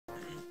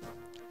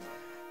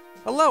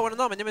Hello, and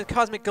my name is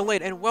Cosmic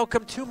Galade, and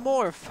welcome to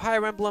more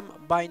Fire Emblem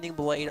Binding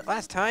Blade.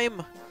 Last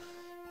time,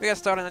 we got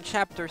started on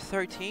Chapter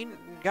 13,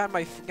 got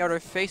our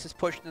faces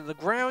pushed into the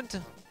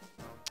ground,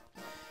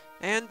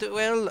 and,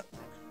 well,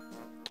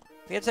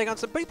 we had to take on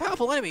some pretty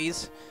powerful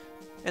enemies.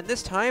 And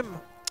this time,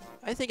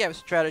 I think I have a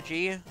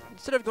strategy.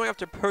 Instead of going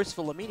after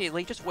Percival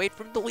immediately, just wait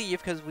for him to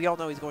leave, because we all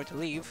know he's going to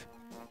leave.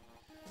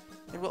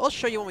 And I'll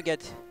show you when we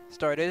get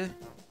started.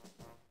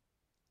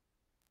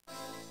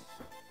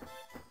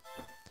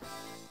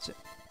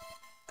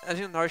 As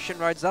you know, Narshin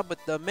rides up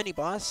with the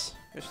mini-boss,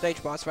 or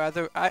stage boss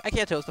rather. I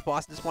can't tell it's the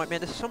boss at this point,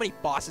 man. There's so many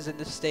bosses in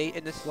this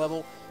in this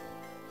level.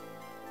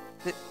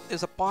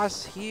 There's a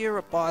boss here,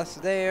 a boss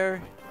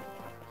there.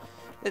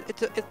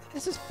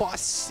 This is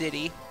Boss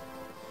City.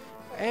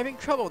 I'm having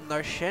trouble,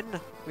 Narshin.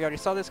 We already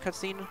saw this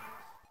cutscene.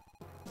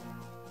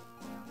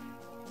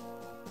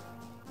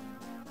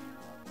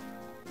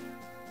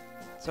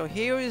 So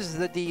here is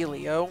the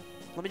dealio.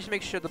 Let me just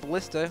make sure the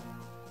ballista.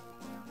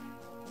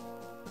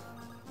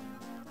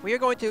 We are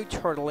going to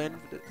turtle in.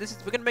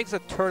 We're gonna make this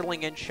a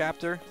turtling in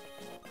chapter.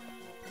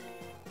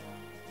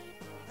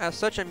 As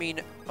such, I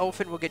mean,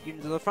 Elfin will get you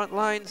into the front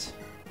lines.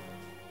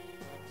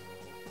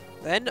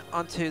 Then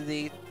onto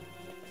the.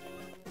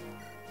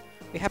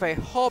 We have a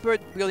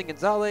halberd wielding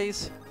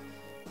Gonzalez,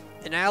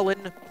 and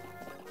Alan.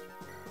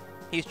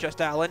 He's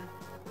just Alan,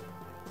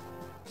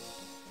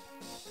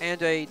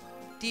 and a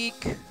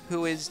Deke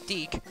who is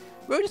Deke.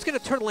 We're just gonna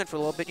turtle in for a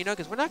little bit, you know,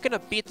 because we're not gonna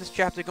beat this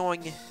chapter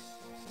going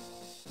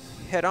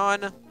head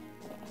on.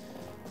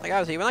 Like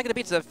obviously, we're not gonna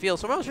beat the field,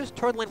 so we're just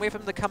turtling away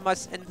from them to come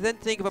us, and then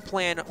think of a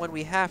plan when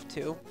we have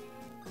to.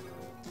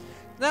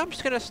 Now I'm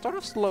just gonna start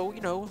off slow, you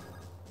know.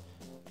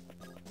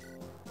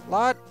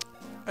 Lot.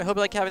 I hope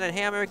you like having that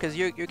hammer, because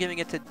you're giving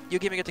it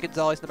to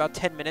Gonzalez in about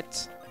 10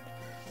 minutes.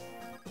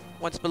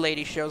 Once the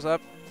lady shows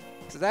up,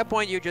 so at that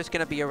point you're just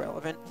gonna be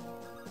irrelevant.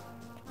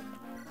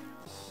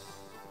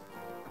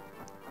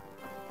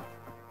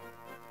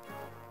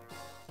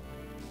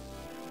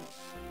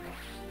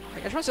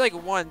 I just want to say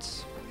like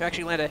once you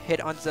actually land a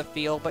hit on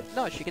Zephyl, but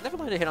no, she can never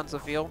land a hit on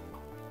Zephyl.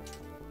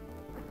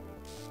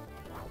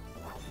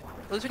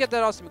 At least we get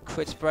that awesome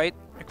crit sprite,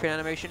 or crit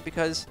animation,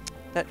 because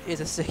that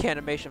is a sick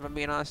animation if I'm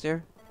being honest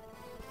here.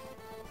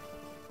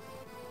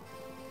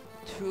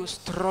 Too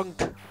strong.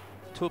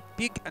 Too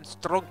big and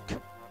strong.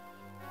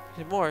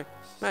 There's more.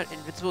 Not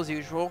invincible as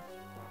usual.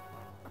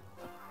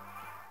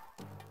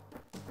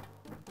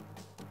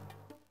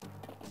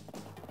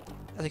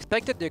 As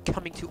expected, they're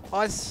coming to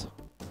us.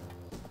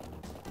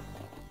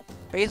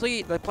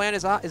 Basically, the plan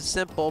is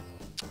simple.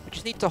 We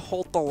just need to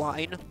hold the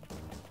line.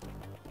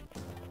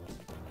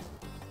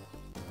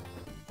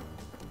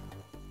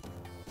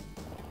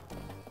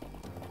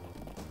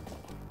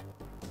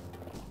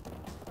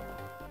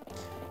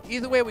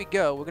 Either way we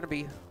go, we're going to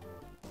be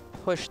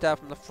pushed out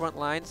from the front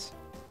lines.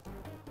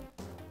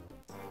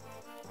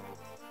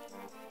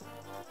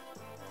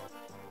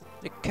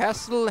 The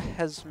castle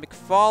has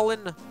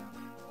McFallen.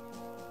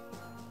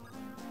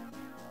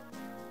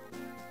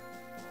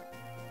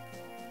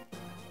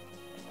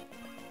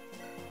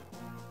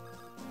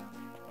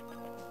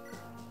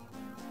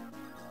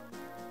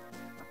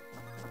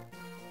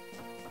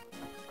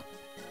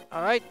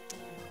 Alright.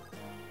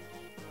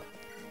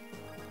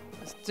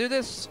 Let's do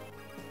this.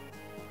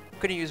 I'm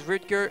gonna use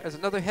Rutger as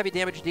another heavy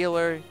damage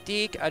dealer.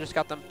 Deke, I just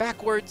got them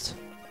backwards.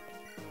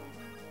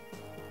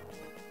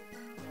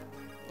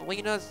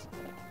 Lena's.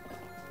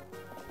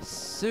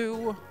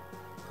 Sue.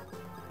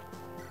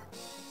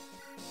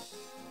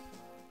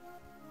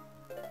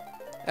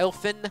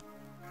 Elfin.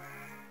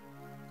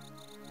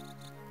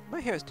 My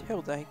hair is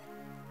tail dye.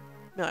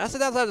 No, that's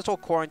outside this whole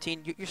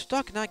quarantine. You're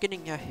stuck not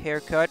getting a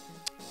haircut.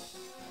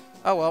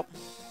 Oh well.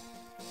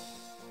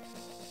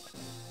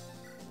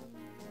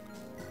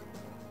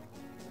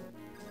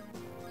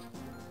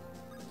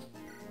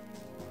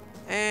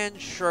 And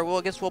sure, well,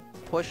 I guess we'll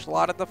push a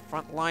lot of the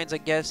front lines, I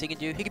guess. He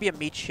could be a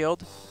meat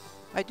shield.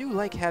 I do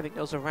like having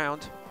those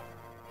around.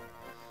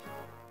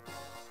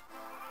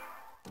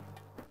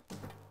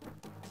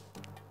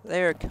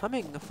 They're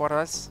coming for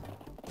us.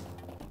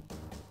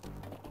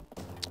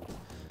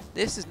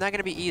 This is not going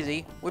to be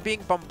easy. We're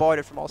being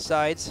bombarded from all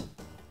sides.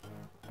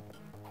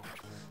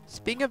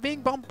 Speaking of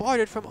being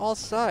bombarded from all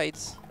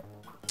sides,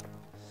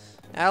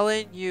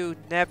 Alan, you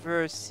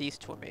never cease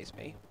to amaze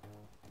me.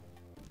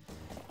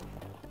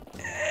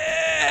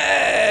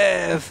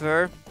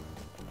 Ever.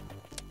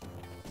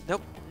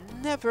 Nope,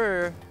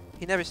 never.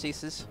 He never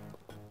ceases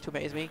to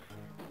amaze me.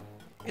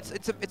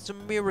 It's a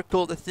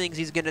miracle the things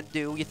he's gonna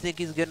do. You think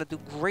he's gonna do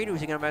great, or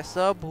is he gonna mess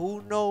up?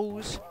 Who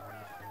knows?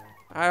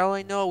 All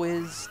I know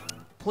is,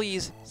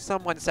 please,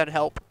 someone send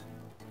help.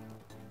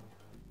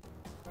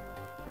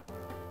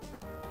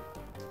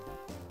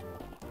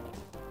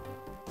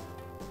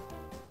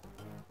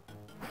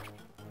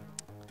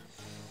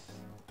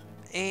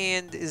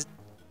 And is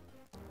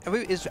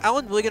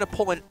Alan really gonna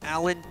pull an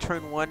Alan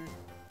turn 1?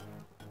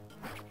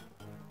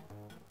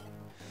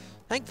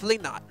 Thankfully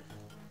not.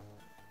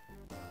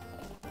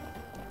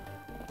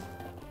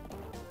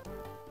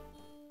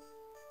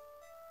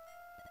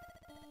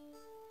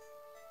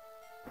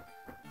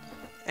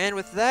 And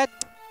with that,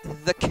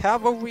 the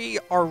cavalry,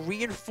 our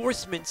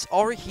reinforcements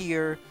are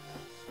here.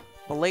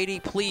 Milady,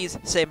 please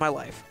save my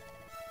life.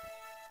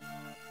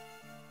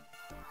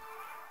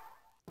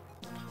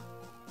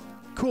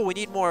 Cool, we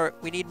need more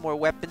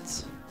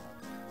weapons.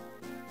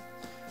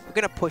 We're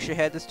gonna push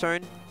ahead this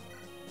turn.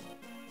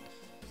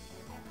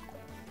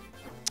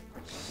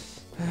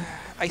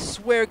 I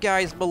swear,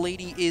 guys,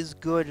 Milady is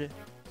good.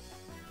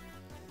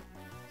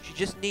 She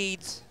just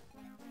needs,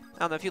 I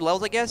don't know, a few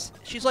levels, I guess?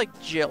 She's like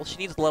Jill. She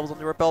needs levels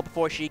under her belt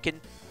before she can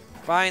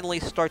finally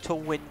start to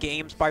win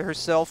games by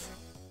herself.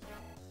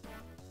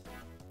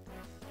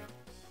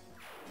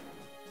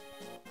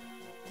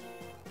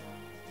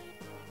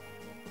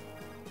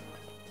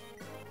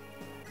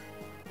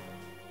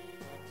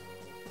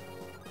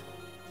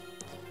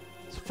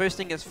 So first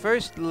thing is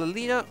first,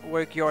 Lilina,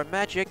 work your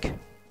magic.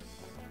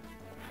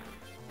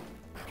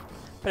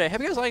 But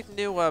have you guys liked the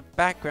new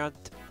background?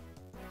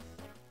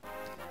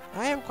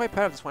 I am quite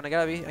proud of this one, I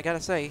gotta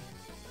say.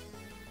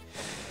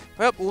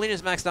 Well,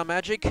 Lilina's maxed out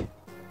magic.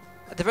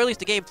 At the very least,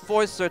 the game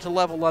forces her to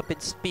level up in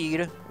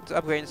speed, to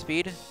upgrade in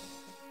speed.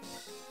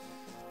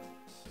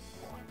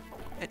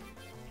 And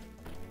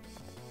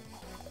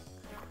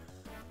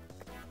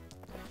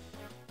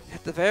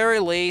at the very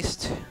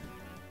least,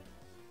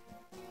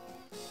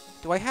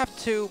 do I have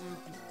to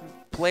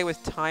play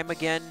with time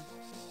again?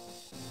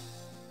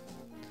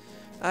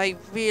 I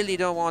really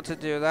don't want to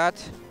do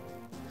that,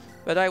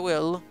 but I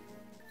will.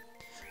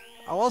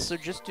 I'll also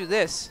just do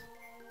this.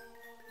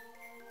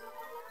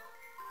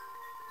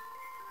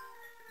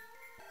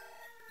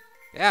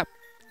 Yeah,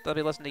 they'll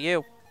be listening to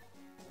you.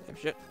 Oh,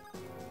 shit.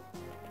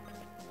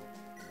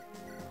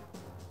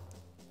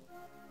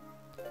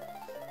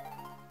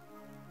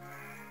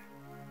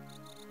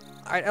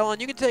 Alright,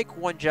 Ellen, you can take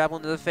one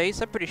javelin to the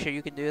face. I'm pretty sure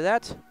you can do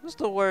that. What's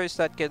the worst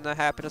that can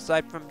happen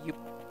aside from you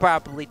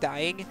probably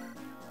dying?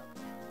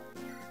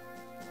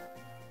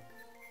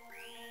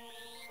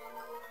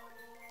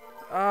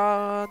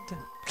 And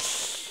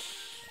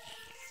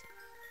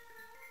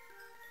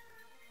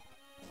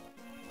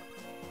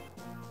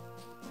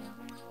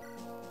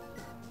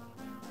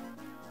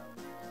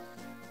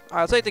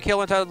I'll take the kill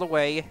out of the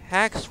way.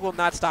 Hacks will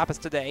not stop us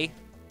today.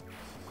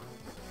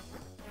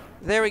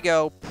 There we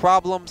go.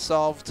 Problem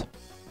solved.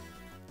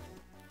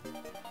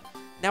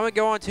 Now we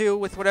go on to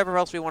with whatever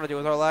else we want to do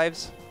with our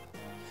lives,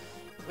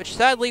 which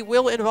sadly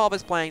will involve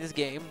us playing this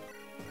game.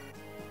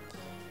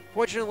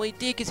 Fortunately,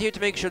 Deke is here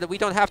to make sure that we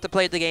don't have to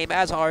play the game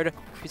as hard,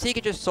 because he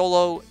can just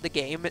solo the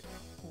game.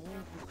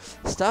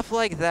 Stuff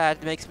like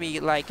that makes me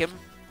like him.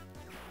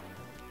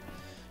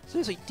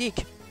 Seriously,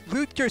 Deke,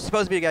 you're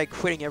supposed to be the guy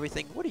quitting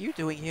everything. What are you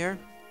doing here?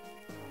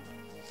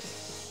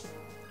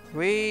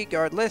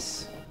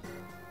 Regardless.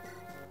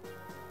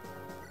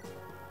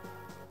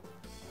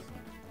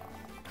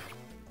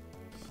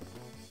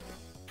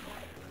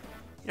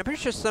 I'm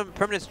pretty sure some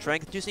permanent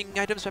strength-reducing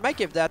items, so I might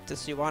give that to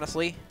Sue,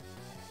 honestly.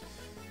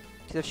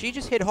 Because if she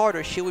just hit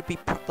harder, she would be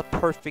the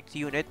perfect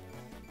unit.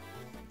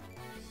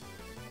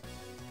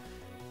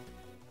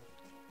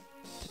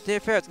 To be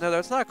fair,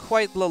 it's not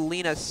quite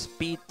Lilina's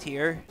speed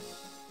tier.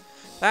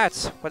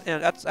 That's what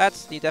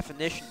that's the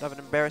definition of an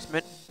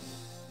embarrassment.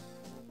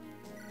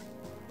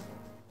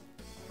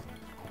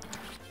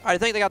 Alright, I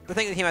think the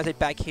team has it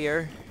back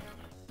here.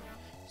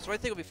 So I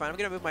think it'll be fine. I'm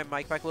gonna move my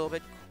mic back a little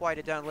bit, quiet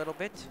it down a little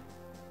bit.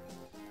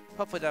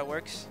 Hopefully that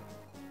works.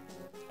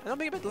 And I'm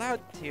being a bit loud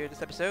here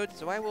this episode,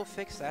 so I will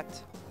fix that.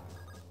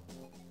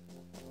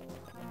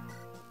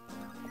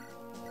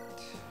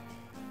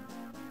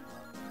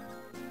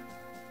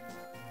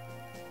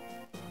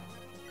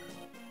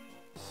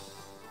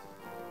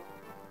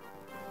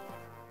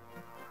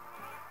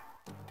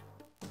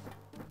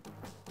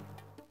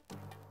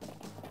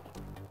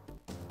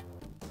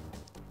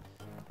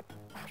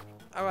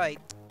 Alright,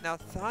 now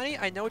Thani,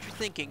 I know what you're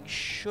thinking.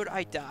 Should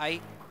I die?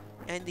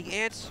 And the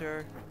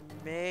answer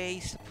may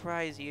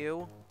surprise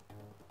you.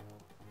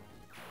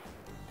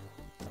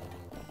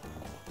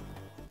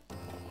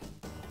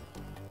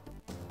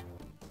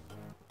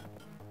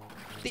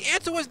 The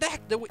answer was that.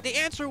 The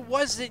answer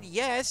wasn't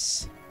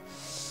yes.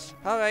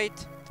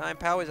 Alright, time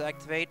powers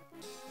activate.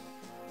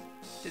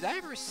 Did I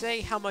ever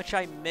say how much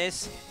I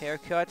miss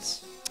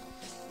haircuts?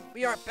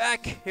 We are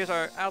back. Here's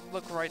our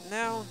outlook right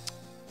now.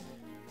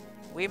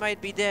 We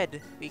might be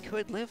dead. We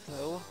could live,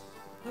 though.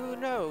 Who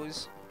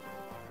knows?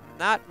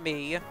 Not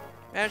me.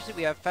 Actually,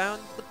 we have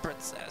found the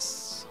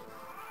princess.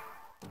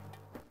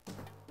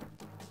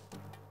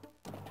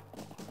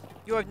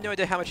 You have no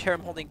idea how much hair I'm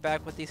holding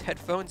back with these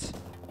headphones.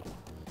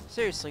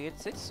 Seriously,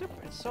 it's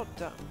so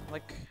dumb.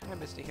 Like, I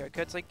miss the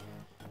haircuts.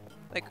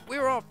 Like we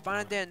were all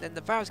fine then, and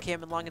the virus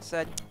came along and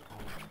said,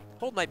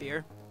 "Hold my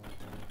beer,"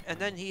 and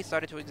then he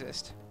started to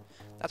exist.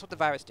 That's what the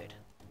virus did.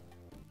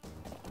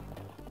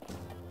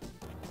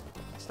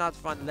 It's not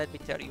fun, let me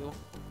tell you.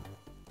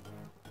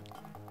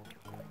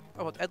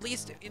 Oh, well, at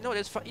least you know it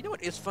is fun. You know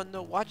what is fun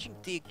though? Watching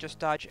Deke just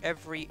dodge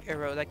every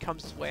arrow that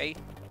comes his way.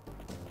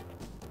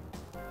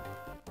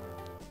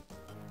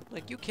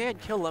 Like, you can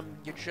kill him,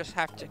 you just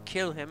have to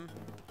kill him.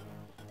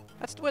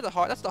 That's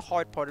the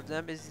hard part of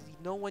them, is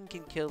no one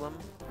can kill them.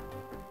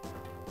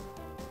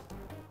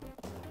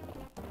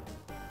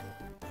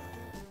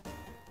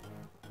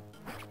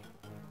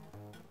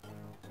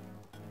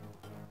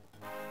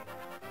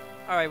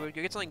 Alright, we'll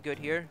get something good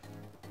here.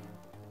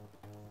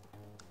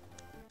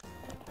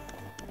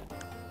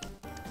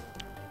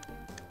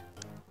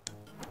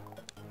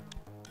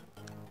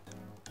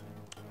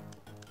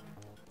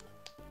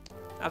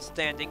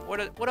 Outstanding. What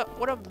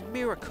a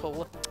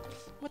miracle.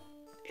 What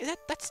is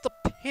that? That's the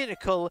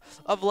pinnacle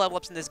of level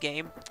ups in this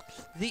game.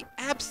 The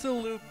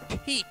absolute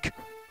peak.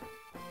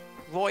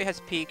 Roy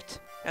has peaked,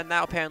 and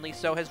now apparently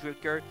so has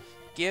Rutger.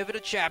 Give it a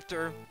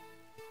chapter.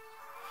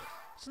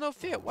 It's no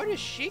fear. Why does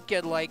she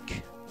get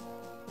like...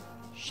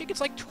 She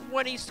gets like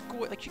 20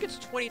 square... Like, she gets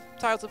 20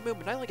 tiles of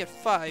movement. I only get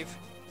 5.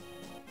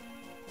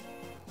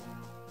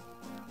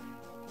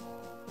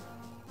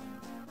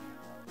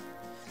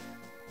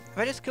 If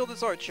I just kill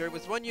this archer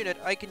with 1 unit,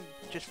 I can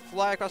just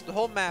fly across the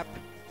whole map,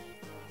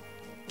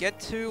 get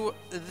to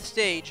the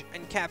stage,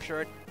 and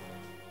capture it.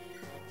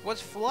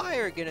 What's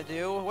Flyer gonna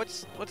do?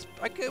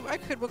 I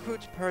could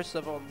recruit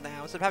Percival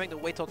now instead of having to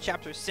wait till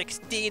chapter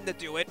 16 to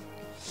do it.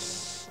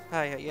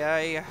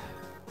 Ay.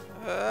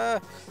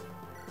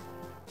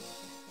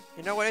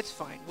 You know what? It's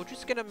fine. We're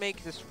just gonna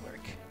make this work.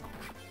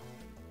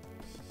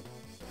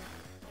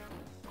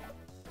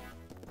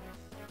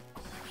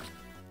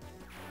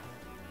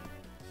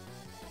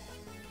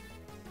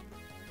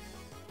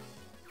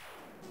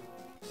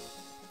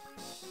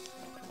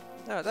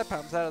 No, that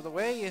problem's out of the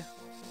way.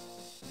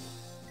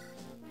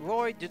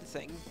 Roy, do the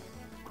thing.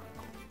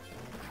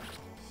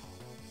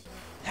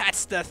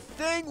 That's the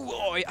thing,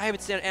 Roy! I haven't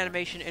seen an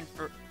animation in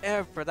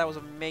forever. That was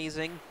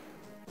amazing.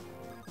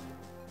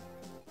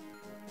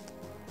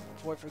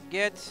 Before I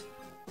forget.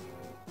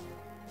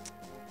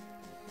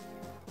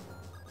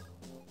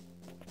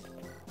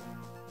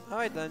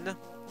 Alright then.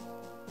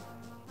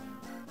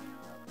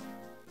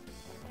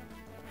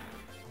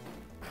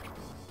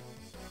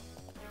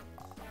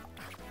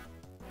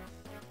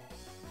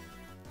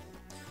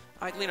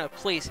 Alright, Lena,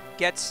 please,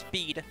 get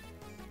speed.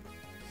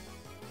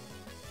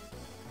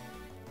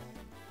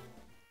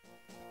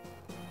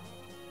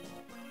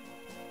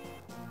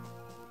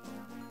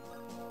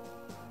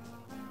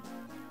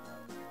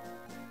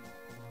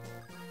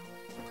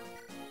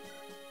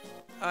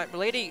 Alright,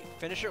 Milady,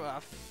 finish her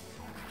off.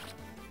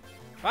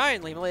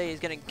 Finally,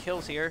 Milady's getting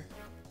kills here.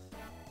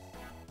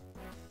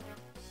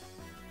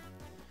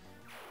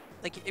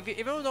 Like, if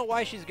you don't know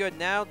why she's good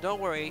now, don't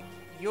worry.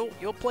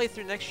 You'll play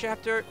through next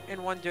chapter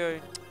and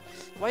wonder,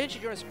 why didn't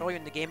you join us earlier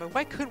in the game, and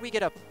why couldn't we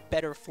get a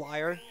better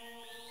flyer?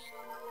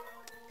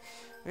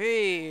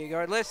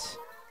 Regardless.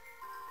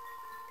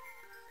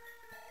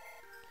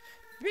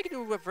 Maybe we can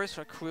do a reverse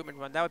recruitment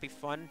run, that would be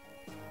fun.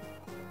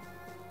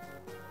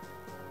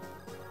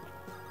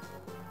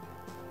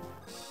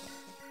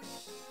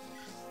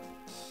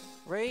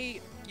 Ray,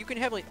 you can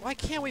heavily... Why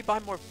can't we buy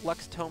more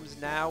Flux Tomes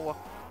now?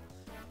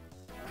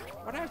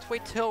 Why do I have to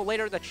wait till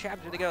later in the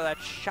chapter to go to that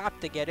shop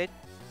to get it?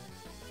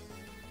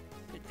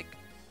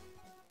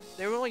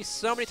 There are only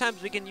so many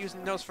times we can use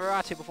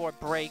Nosferatu before it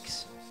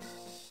breaks.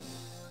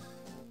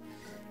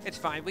 It's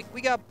fine.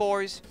 We got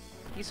Boars.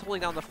 He's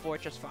holding down the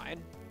fort just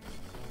fine.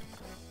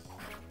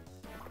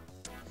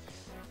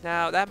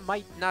 Now, that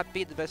might not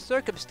be the best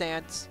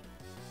circumstance.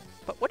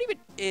 But what even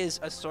is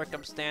a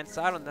circumstance?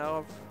 I don't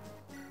know.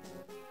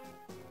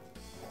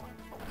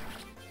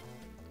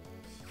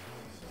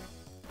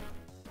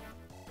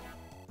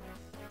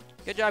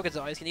 Good job,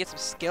 Gonzalez. Can you get some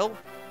skill?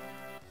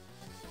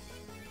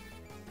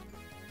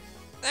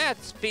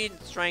 That speed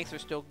and strength are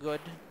still good.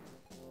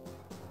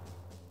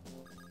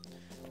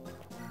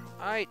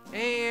 Alright,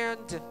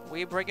 and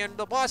we bring in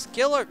the boss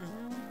killer.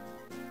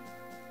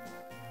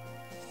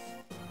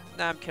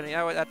 Nah, I'm kidding.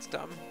 Oh, that's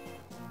dumb.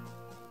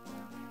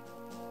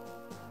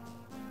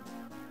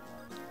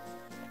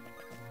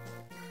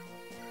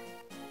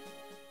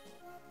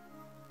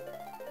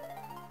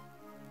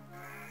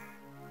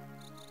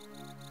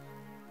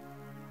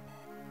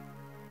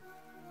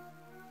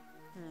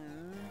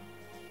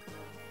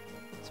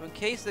 So in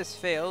case this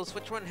fails,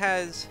 which one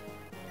has...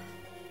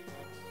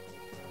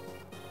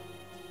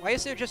 Why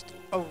is there just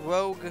a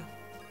rogue?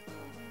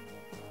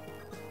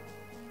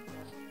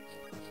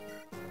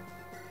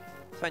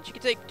 Fine, she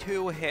can take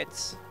 2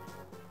 hits.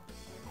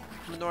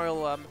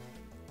 Normal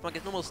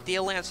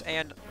Steel Lance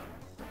and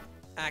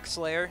Axe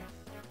Slayer.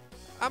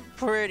 I'm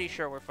pretty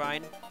sure we're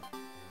fine.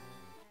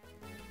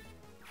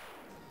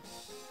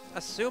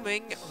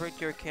 Assuming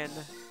Rutger can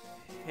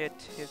hit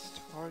his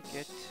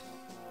target.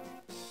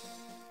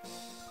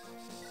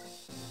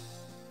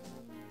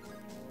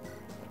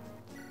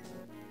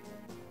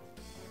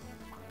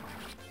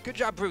 Good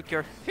job,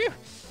 Rutger. Phew.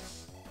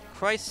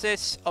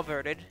 Crisis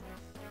averted.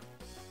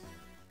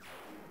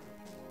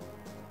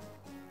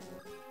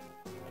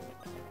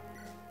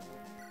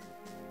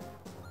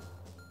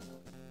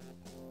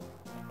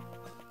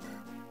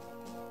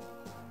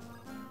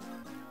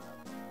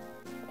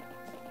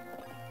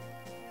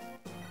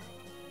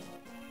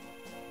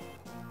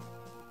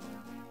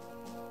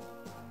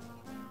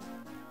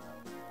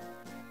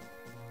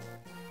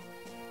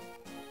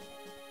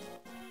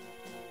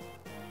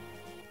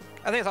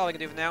 I think that's all I can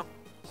do for now.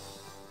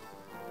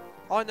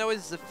 All I know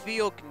is the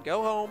field can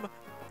go home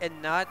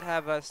and not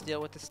have us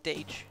deal with the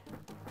stage.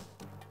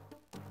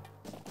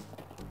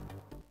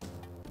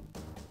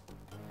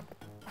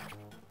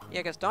 Yeah,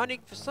 because Donnie,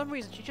 for some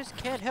reason, she just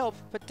can't help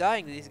but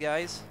dying to these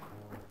guys.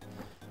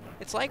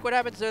 It's like what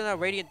happens in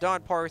Radiant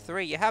Dawn Part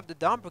 3. You have the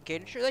Dawn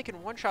Brigade, and sure, they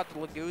can one-shot the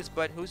Lagoos,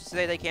 but who's to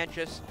say they can't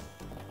just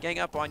gang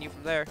up on you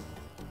from there?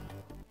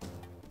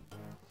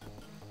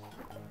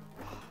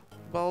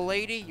 Well,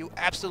 lady, you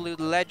absolute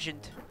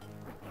legend.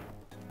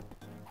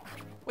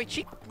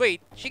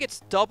 Wait, she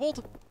gets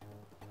doubled?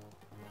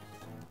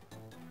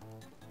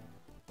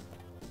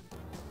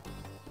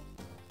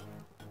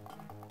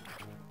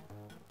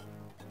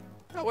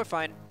 Oh, we're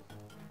fine.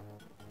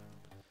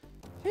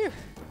 Phew.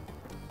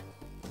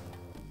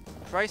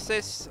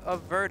 Crisis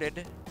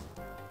averted.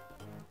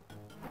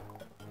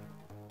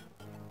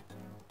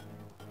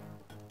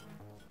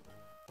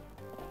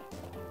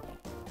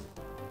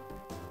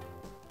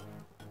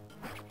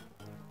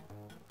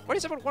 What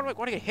is everyone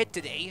want to get hit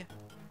today?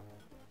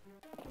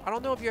 I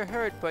don't know if you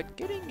heard, but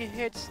getting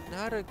hit's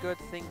not a good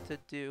thing to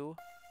do.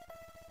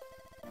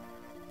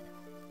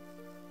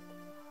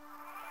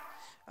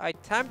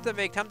 Time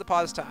to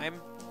pause time.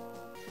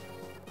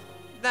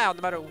 Now,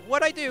 no matter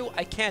what I do,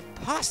 I can't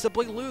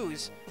possibly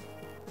lose.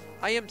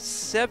 I am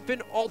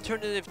 7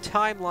 alternative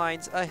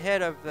timelines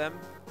ahead of them.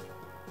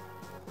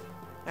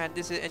 And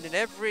in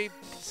every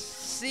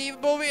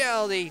conceivable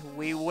reality,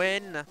 we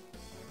win.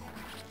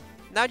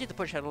 Now I need to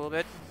push ahead a little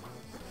bit.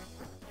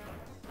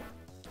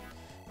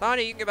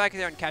 Bonnie, you can get back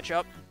there and catch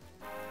up.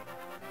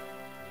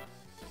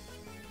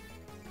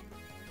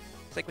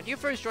 It's like when you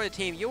first joined the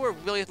team, you were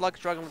really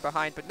struggling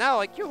behind, but now,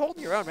 like, you're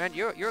holding your own, man.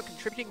 You're a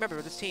contributing member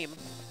of this team.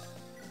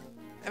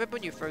 I remember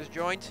when you first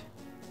joined.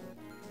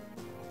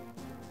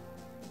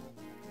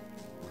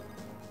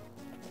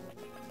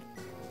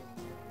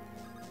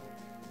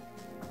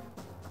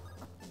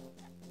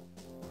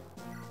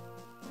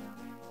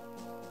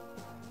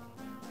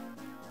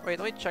 Wait,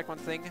 let me check one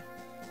thing.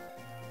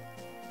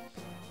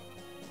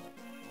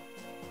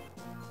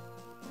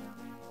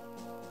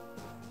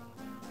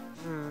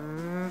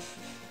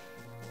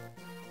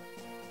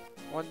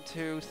 One,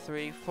 two,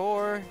 three,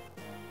 four.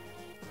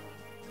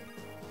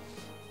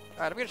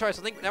 Alright, I'm gonna try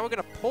something. Now we're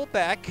gonna pull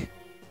back.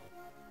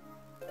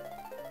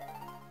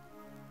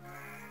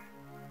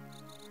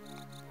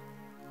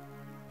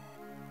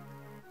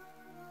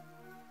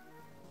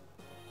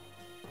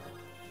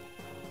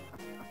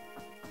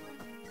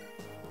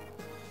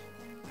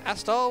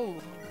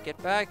 Astal,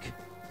 get back.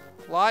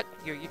 Lot,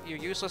 you're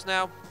useless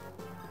now.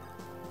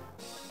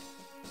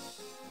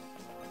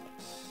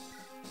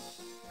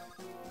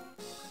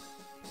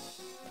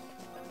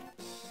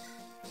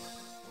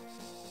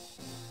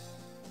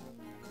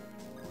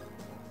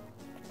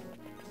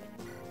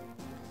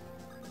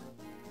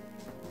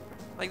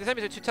 Like, the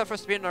enemies are too tough for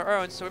us to be on our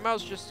own, so we might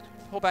as well just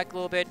pull back a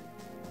little bit.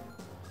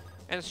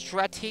 And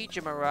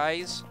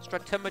strategize.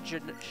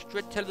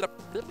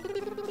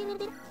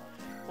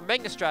 We're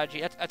making a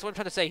strategy. That's what I'm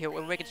trying to say here.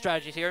 We're making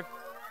strategies here.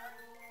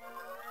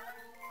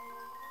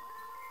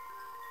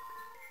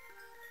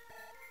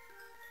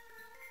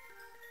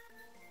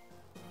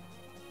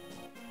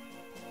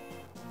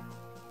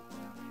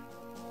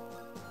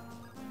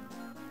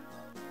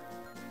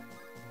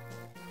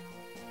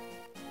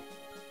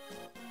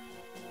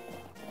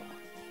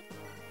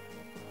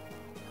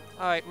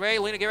 Alright, Ray,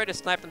 Lena, get ready to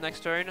snipe them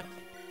next turn.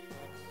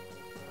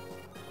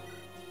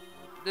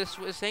 This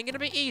ain't gonna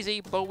be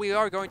easy, but we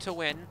are going to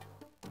win.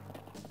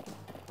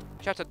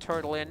 Just have to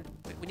turtle in.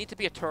 We need to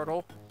be a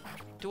turtle.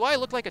 Do I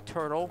look like a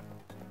turtle?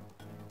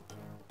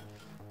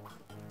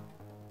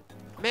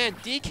 Man,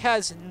 Deke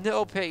has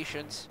no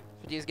patience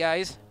for these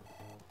guys.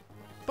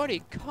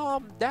 Buddy,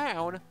 calm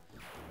down.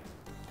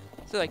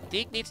 So, like,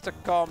 Deke needs to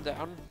calm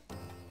down.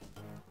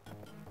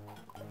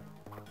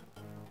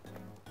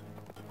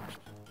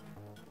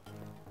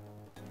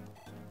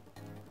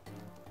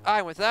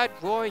 Alright, with that,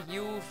 Roy,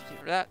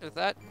 with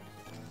that.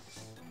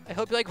 I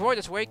hope you like Roy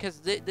this way,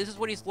 because this is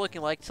what he's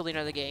looking like till the end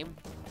of the game.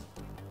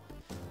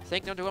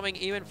 Think no underwhelming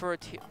even for a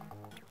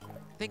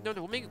think no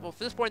underwhelming, well,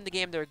 for this point in the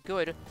game, they're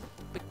good.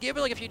 But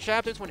given, like, a few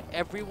chapters when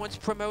everyone's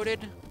promoted,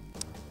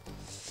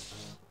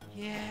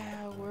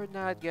 yeah, we're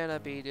not gonna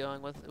be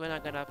we're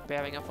not gonna be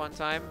having a fun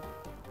time.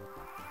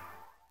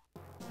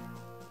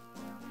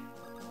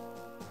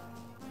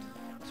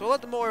 So we'll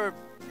let the more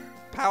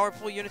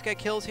powerful units get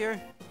kills here.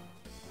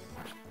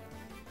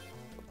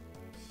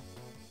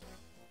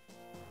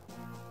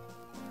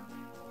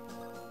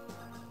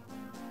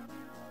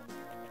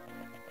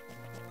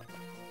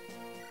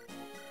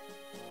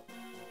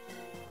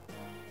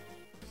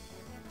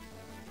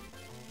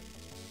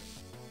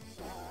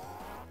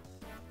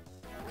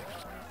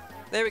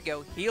 There we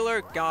go.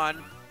 Healer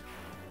gone.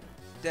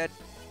 Dead.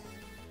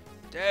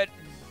 Dead.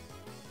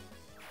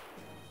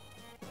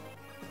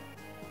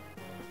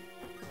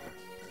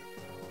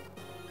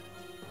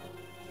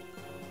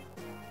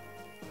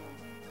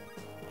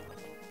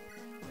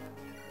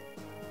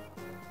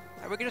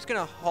 We're just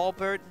gonna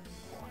halberd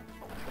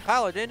the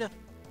paladin.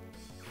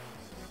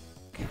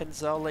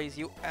 Gonzalez,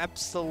 you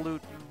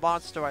absolute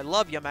monster. I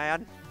love you,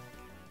 man.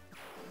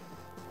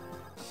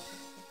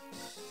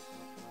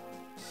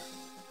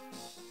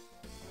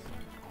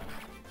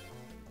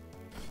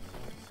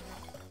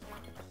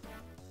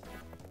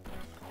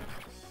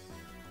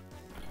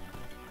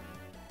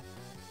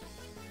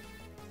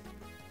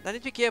 I need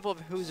to be careful of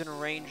who's in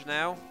range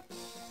now.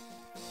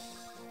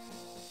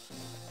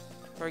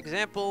 For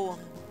example,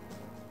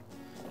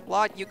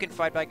 Lot, you can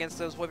fight back against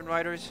those women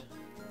riders.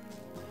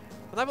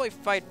 Well, not really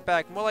fight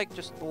back, more like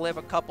just live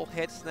a couple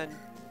hits, then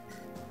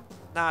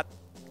not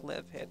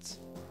live hits.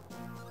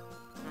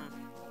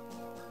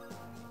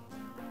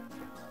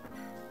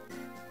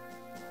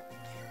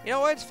 You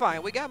know what, it's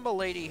fine. We got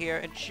Milady here,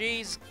 and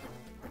she's...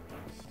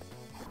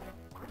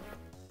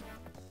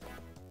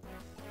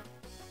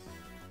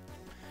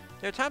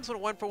 There are times when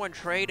a one-for-one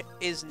trade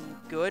is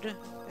good,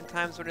 and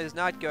times when it is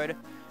not good.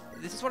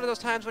 This is one of those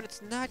times when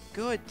it's not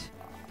good.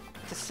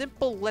 It's a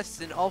simple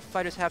lesson all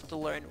fighters have to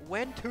learn.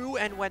 When to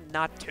and when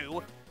not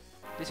to.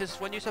 This is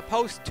when you're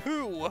supposed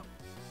to.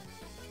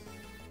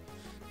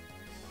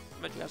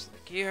 I'm gonna adjust the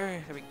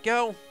gear. There we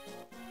go.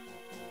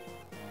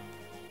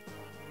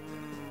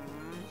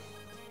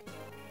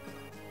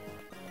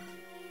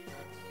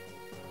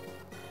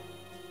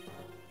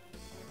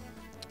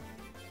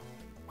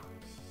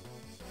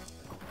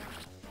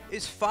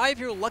 Is 5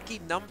 your lucky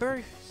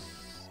number?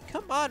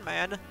 Come on,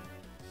 man.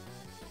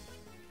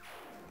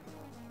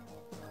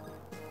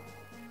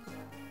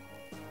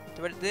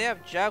 Do they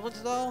have javelins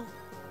at all?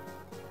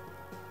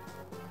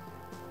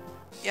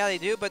 Yeah, they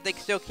do, but they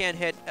still can't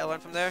hit Ellen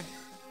from there.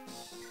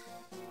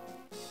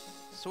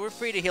 So we're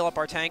free to heal up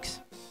our tanks.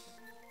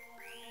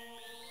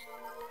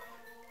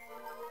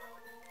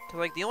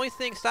 Like, the only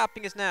thing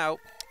stopping us now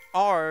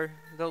are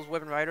those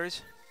women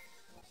riders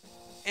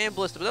and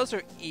Ballista, but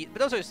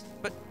those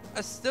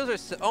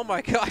are oh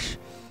my gosh.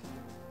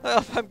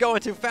 I'm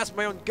going too fast for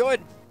my own good.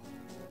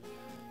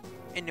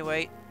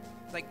 Anyway,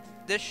 like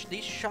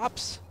these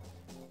shops,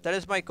 that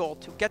is my goal,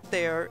 to get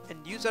there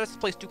and use that as a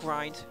place to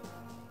grind,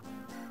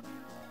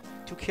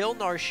 to kill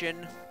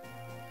Narshan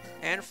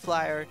and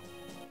Flyer,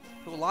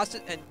 who lost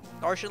it, and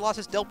Narshan lost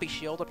his Delphi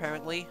shield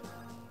apparently.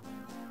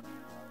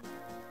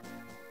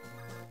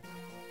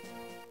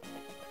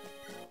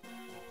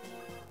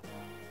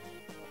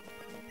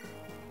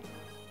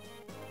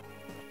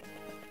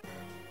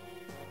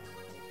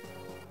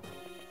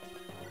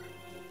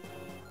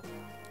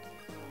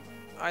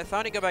 I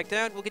thought he'd go back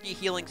down. We'll get you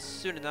healing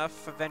soon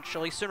enough,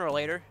 eventually, sooner or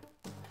later.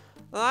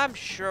 Well, I'm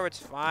sure it's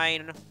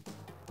fine.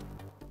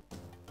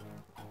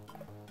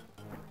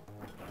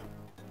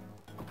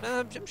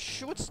 I'm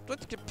sure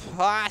what could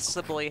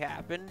possibly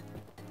happen.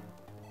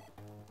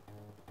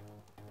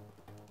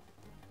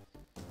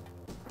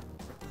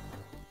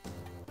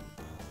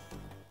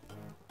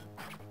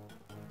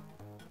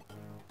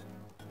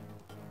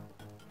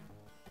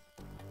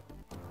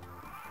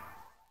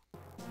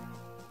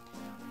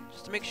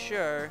 Just to make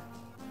sure.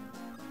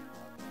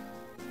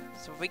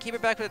 So if we keep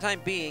it back for the time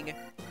being,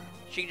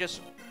 she can just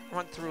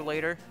run through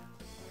later.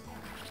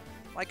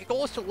 Like, the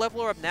goal is to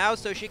level her up now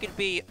so she can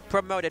be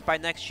promoted by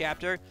next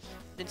chapter. An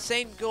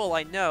insane goal,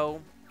 I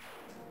know.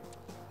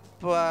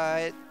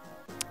 But...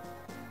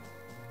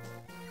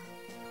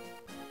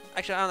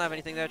 Actually, I don't have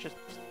anything there,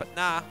 but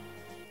nah.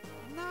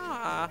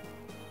 Nah.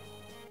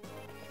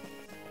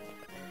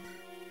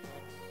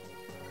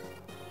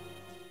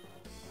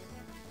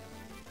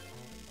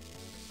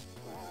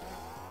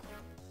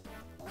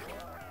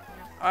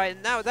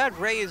 Alright, now that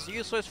ray is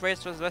useless for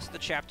the rest of the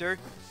chapter.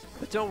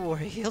 But don't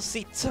worry, you'll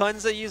see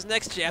tons of use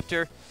next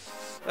chapter.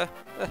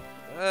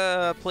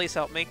 Please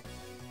help me.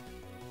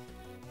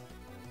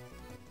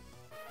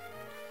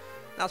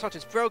 Now Swatch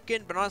is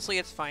broken, but honestly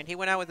it's fine. He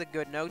went out with a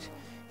good note.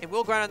 And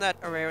we'll grind on that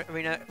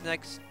arena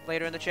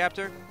later in the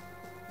chapter.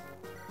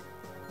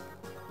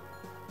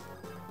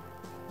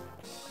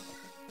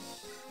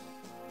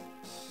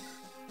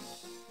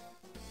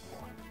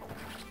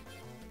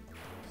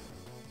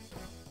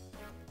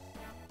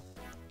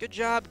 Good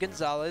job,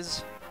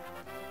 Gonzalez.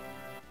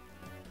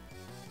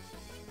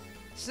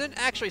 This isn't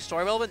actually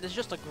story relevant, this is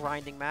just a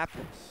grinding map.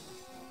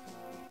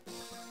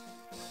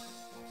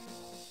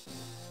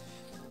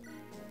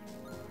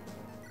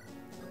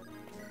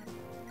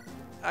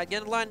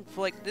 Again, line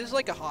for like, this is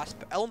like a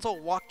hospital. Ellen's a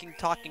walking,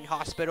 talking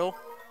hospital.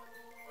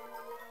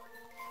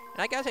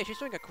 And I gotta say, she's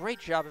doing a great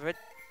job of it.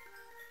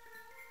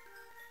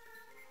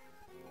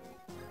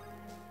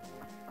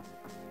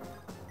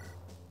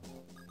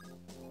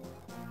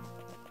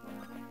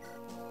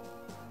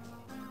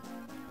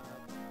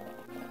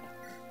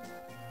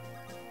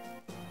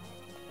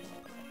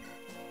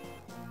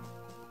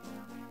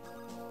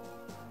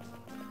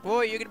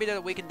 Boy, you're gonna be there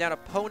to weaken down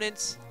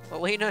opponents.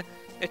 Elena,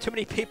 there are too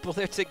many people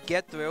there to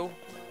get through.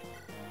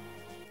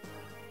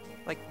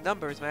 Like,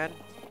 numbers, man.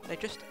 They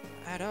just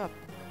add up.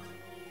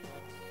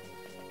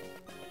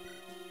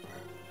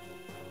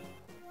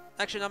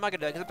 Actually, no, I'm not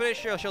gonna do it, because I'm pretty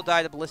sure she'll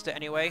die to Ballista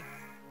anyway.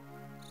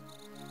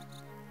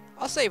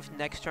 I'll save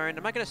next turn.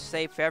 I'm not gonna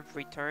save for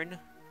every turn.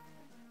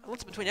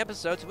 Unless between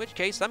episodes, in which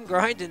case I'm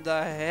grinding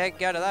the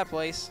heck out of that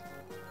place.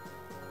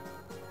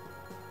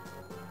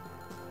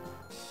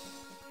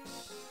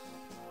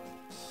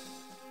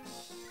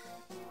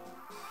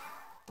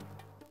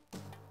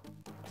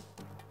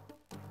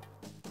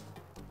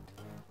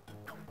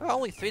 Well,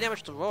 only 3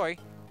 damage to Roy.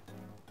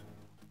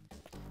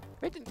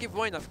 I didn't give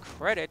Roy enough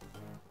credit.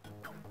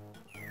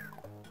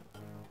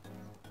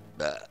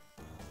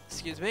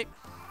 Excuse me.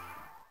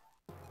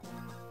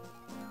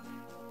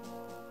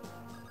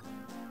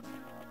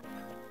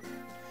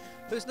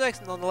 Who's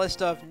next on the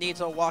list of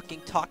needs a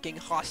walking, talking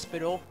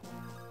hospital?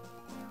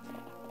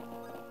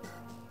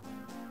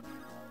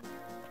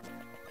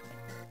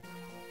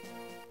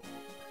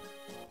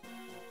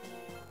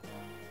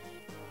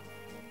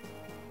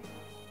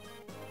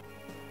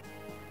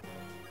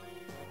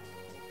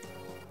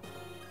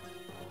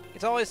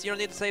 It's always, you don't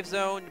need the safe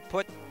zone,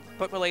 put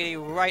Milady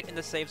right in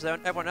the safe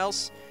zone. Everyone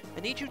else, I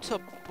need you to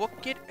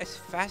book it as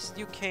fast as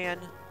you can.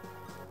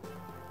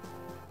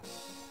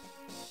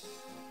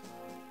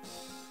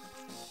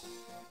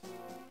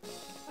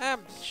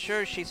 I'm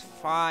sure she's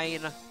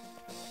fine.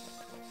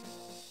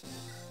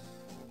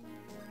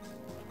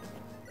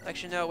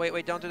 Actually, no,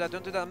 wait, don't do that,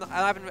 don't do that.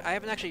 I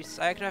can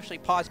actually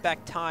pause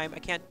back time. I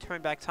can't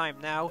turn back time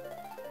now.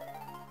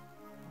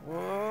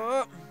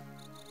 Whoa.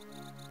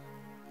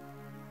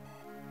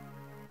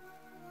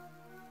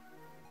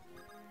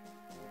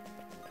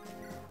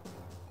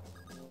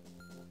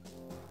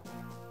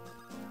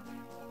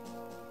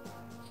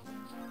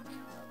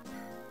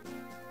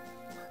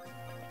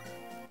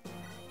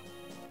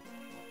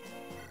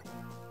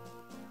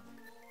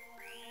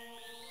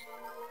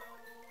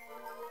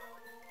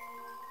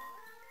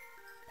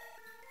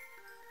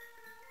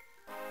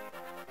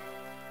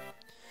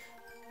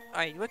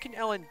 Alright, what can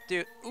Ellen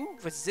do? Ooh,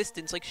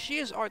 resistance. Like,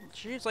 she's like,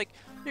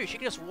 dude, she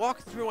can just walk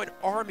through an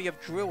army of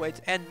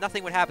druids and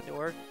nothing would happen to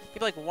her.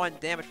 Maybe like 1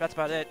 damage, but that's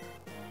about it.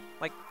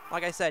 Like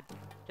I said,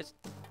 just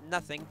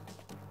nothing.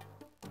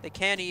 They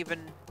can't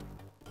even...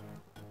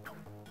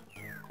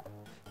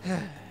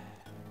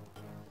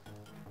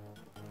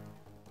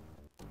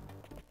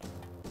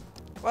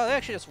 Well, they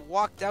actually just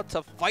walked out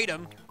to fight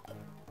him.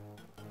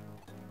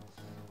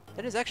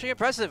 That is actually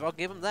impressive, I'll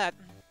give him that.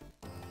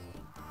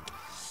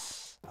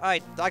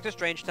 Alright, Doctor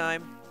Strange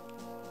time.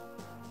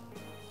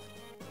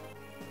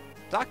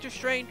 Doctor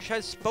Strange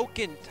has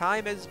spoken.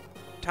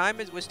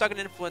 We're stuck in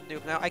an infinite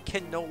loop now. I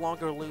can no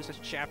longer lose this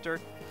chapter.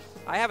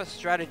 I have a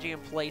strategy in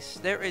place.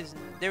 There is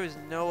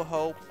no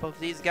hope of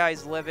these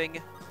guys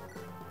living.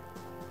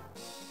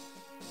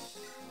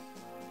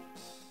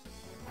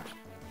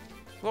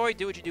 Glory,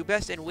 do what you do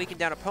best and weaken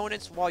down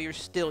opponents while you're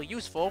still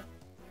useful.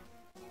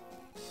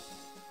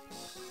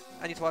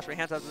 I need to wash my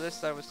hands out of this.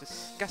 That was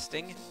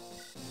disgusting.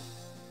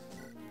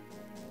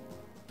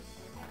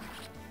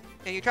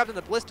 And you're trapped in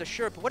the ballista,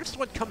 sure, but what if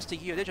someone comes to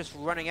you? They're just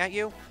running at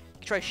you.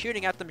 You try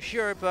shooting at them,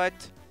 sure, but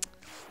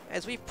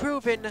as we've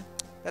proven,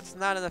 that's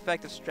not an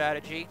effective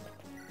strategy.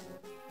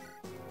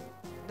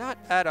 Not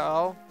at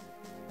all.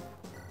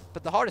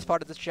 But the hardest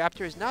part of this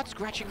chapter is not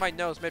scratching my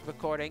nose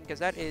mid-recording, because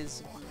that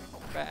is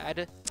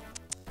bad.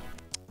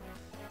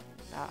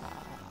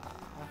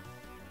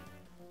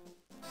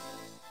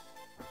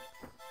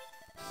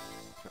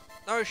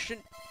 No,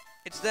 shouldn't.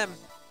 It's them.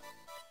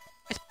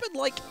 It's been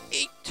like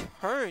 8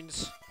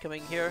 turns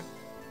coming here.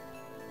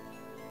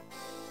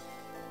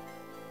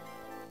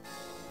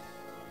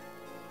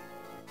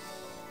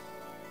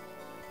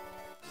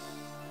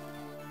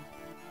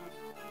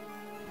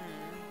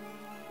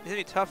 It's gonna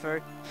be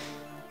tougher.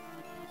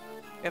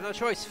 You have no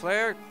choice,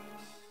 Flare.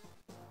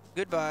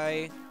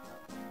 Goodbye.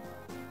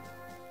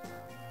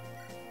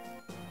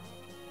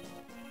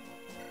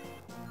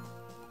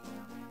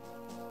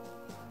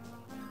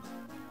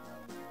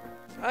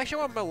 I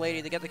actually want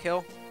Milady to get the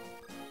kill.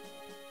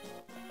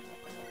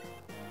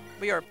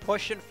 We are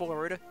pushing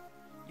forward.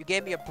 You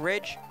gave me a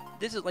bridge.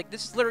 This is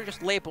literally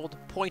just labeled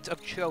point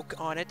of choke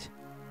on it.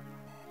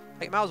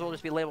 Like, it might as well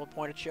just be labeled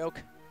point of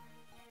choke.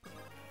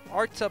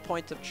 Arta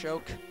point of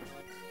choke.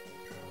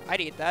 I'd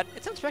eat that.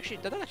 It sounds actually,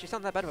 that doesn't actually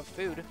sound that bad of a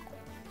food.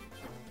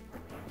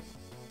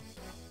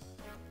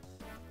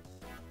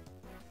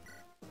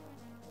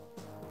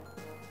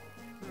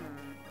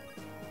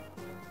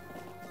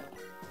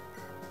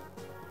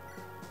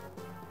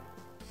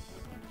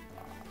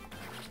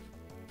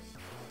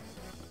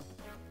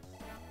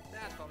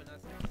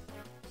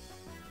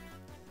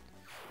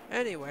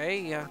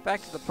 Anyway,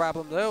 back to the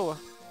problem though.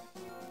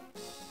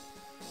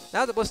 Now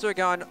that the blister are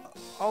gone,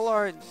 all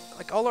our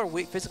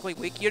physically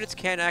weak units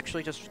can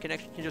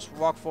just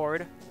walk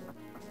forward.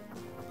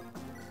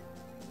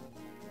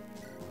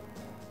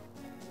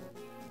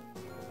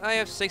 I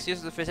have 6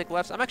 uses of physic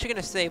left. So I'm actually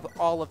gonna save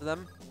all of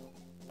them.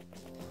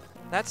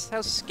 That's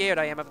how scared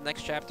I am of the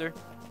next chapter.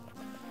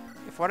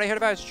 If what I heard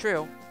about is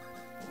true,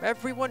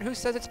 everyone who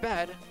says it's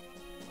bad.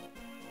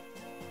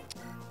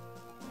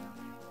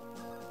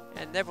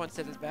 And everyone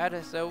says it's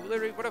bad, so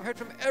literally what I've heard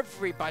from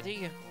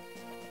everybody.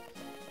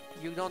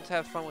 You don't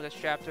have fun with this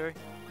chapter.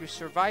 You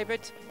survive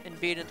it and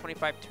beat it in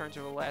 25 turns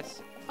or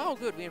less. Oh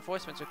good,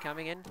 reinforcements are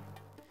coming in.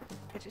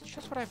 It's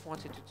just what I've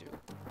wanted to do.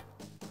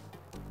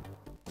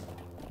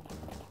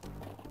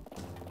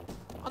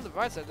 On the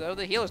right side, though,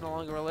 the healer's no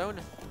longer alone.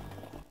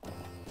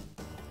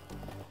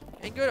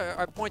 And good,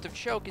 our point of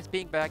choke is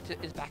back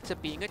to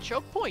being a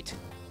choke point.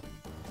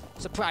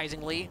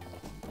 Surprisingly.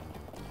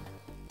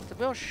 It's a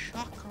real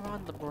shocker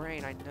on the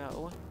brain, I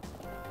know.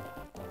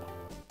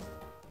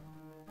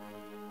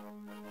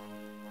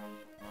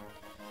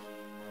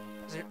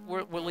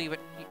 We'll leave it.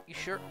 You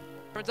sure?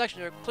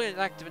 Transaction are clearly an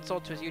active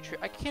insult to his future.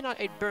 I cannot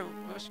aid Burn.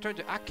 We must return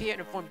to Akia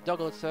and inform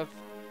Douglas of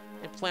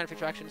and plan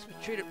future actions. We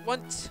treat it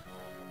once.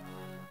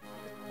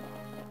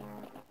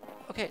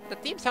 Okay, the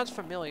theme sounds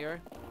familiar.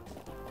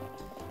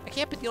 I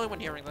can't be the only one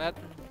hearing that.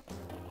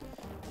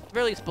 At the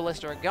very least,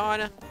 Ballista are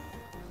gone.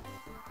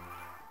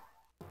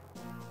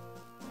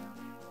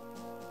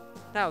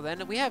 Now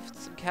then, we have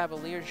some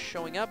Cavaliers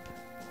showing up.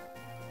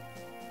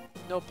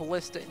 No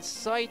Ballista in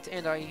sight,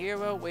 and our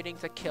hero waiting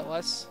to kill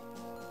us.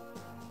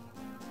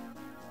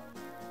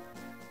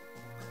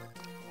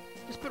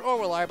 Just put all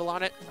reliable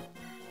on it.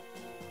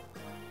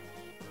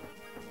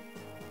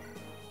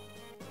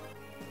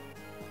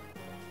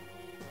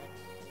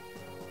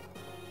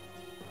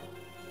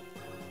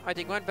 I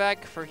think went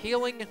back for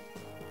healing.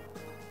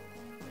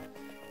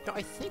 No,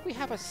 I think we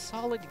have a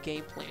solid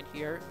game plan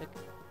here. Like,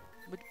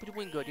 we're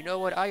doing good. You know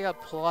what? I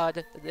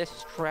applaud this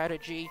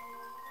strategy.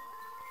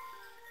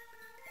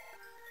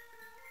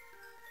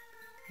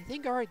 I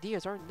think our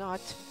ideas are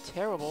not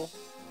terrible.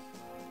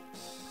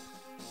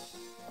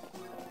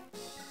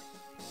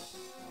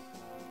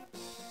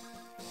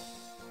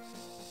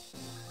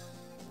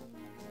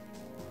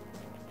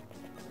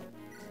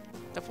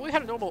 If we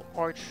had a normal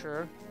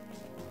archer,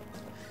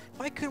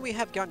 why couldn't we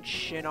have gotten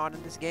Shin on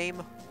in this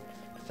game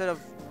instead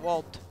of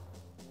Walt?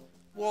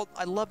 Walt,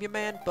 I love you,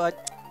 man,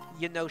 but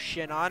you know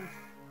Shin on.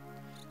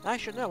 I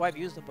should know. I've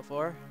used them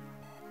before.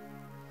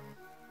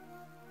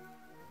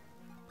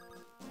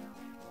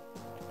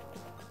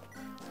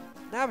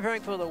 Now I'm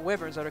preparing for the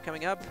wyverns that are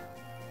coming up.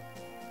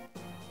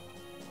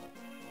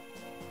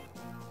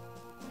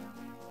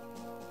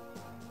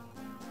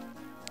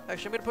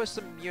 Actually, I'm gonna put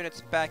some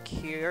units back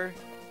here.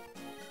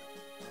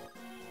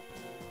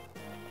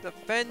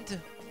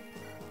 Defend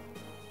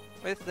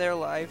with their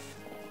life,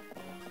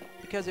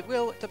 because it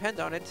will depend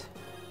on it.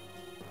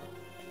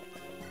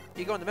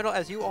 You go in the middle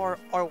as you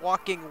are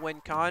walking win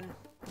con,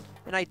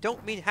 and I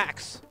don't mean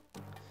Hax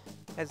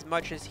as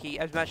much as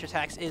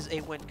Hax is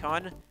a win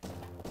con.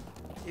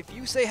 If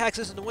you say Hax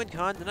isn't a win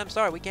con, then I'm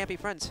sorry, we can't be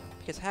friends,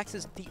 because Hax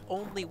is the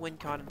only win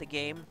con in the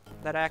game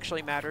that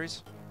actually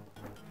matters.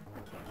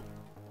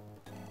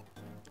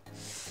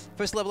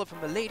 First level up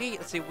from the lady.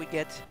 Let's see what we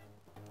get.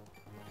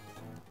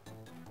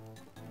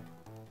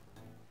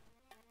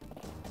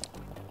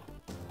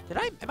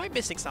 Am I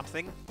missing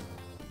something?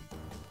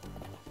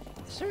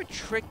 Is there a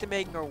trick to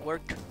making her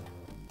work?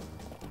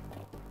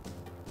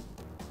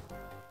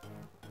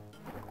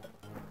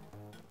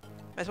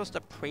 Am I supposed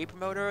to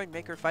pre-promote her and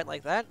make her fight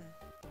like that?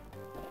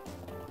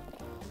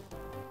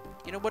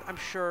 You know what? I'm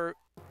sure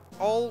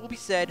all will be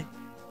said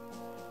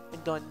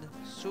and done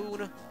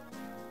soon.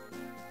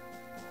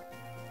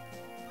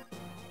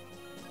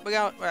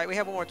 Alright, we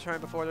have one more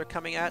turn before they're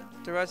coming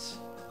after us.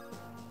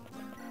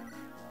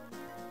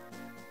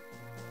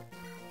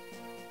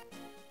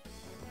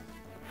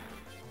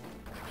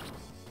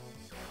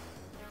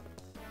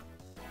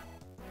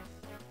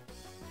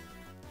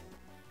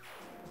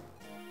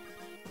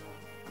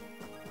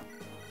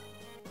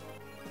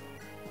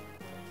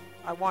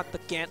 I want the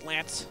Gant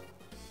Lance.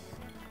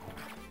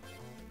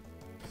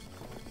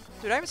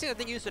 Dude, I haven't seen that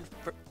thing used in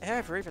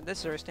forever, even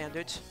this era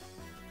standards.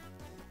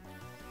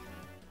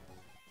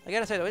 I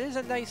gotta say though, it is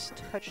a nice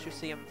touch to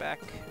see him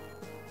back.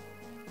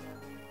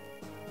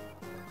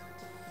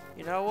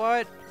 You know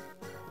what?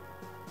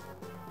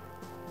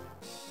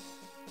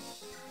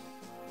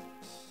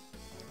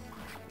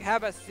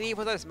 Have a thief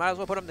with us, might as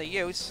well put him to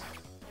use.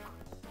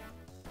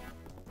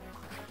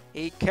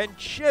 He can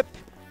chip!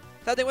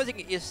 That thing wasn't.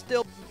 He's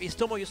still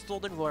more useful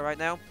than Roy right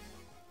now.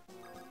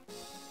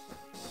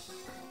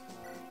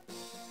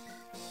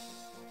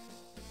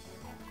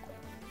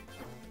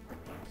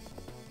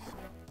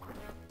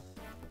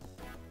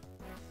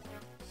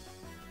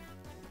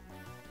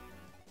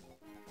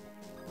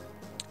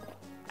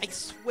 I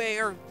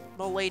swear,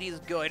 Milady's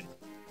good.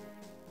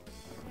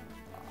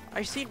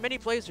 I've seen many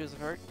playthroughs of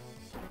her.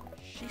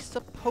 She's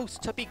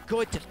supposed to be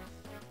good,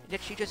 and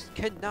yet she just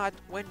cannot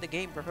win the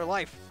game for her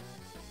life.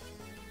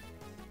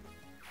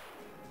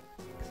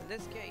 In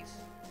this case,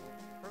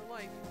 her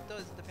life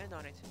does depend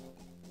on it.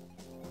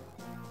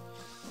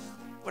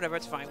 Whatever,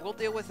 it's fine. We'll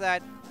deal with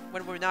that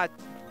when we're not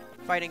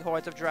fighting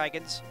hordes of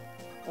dragons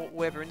or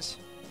wyverns.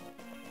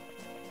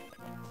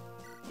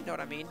 You know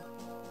what I mean.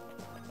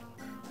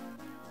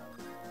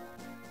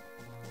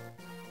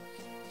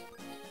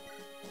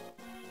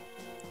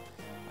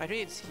 I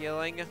think it's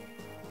healing.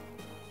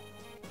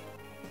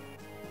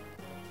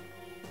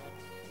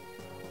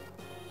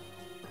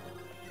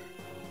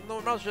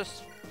 No, let's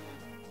just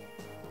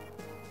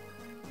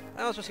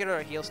get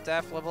our heal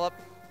staff level up.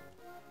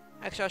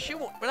 Actually,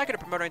 we're not going to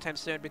promote anytime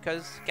soon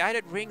because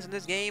guided rings in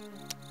this game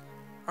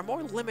are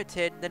more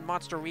limited than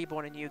Monster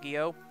Reborn and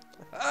Yu-Gi-Oh!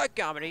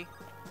 Comedy.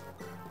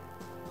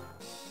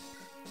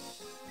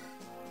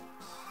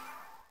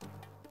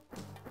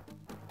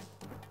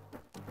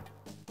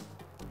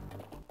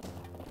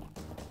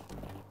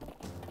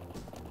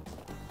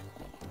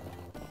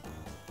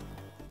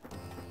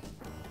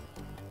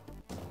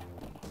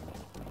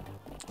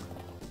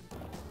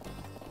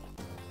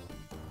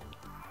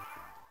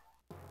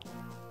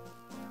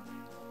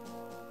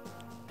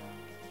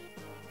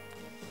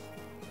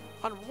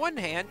 On one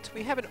hand,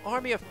 we have an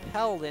army of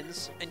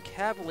paladins and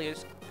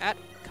cavaliers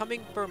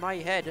coming for my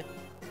head.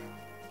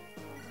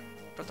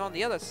 But on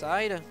the other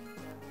side,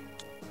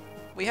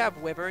 we have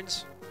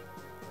wyverns.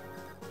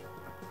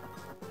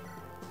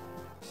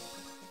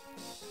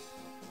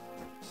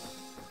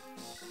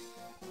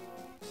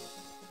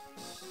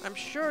 I'm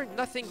sure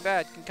nothing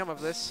bad can come of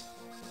this.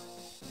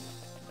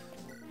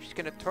 She's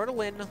gonna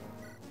turtle in.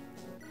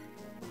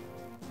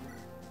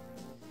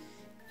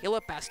 Heal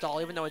up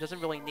Bastol, even though it doesn't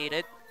really need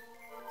it.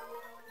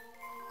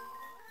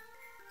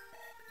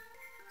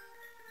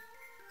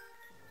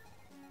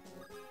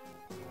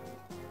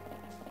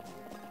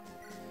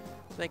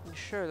 Making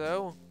sure,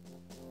 though.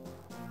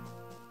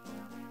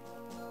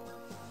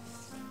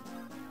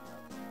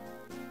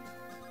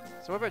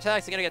 So whoever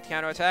attacks is gonna get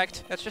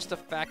counterattacked. That's just a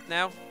fact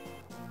now.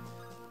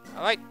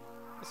 Alright,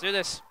 let's do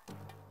this.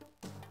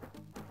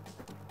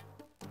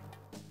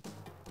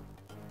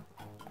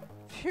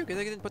 Phew, good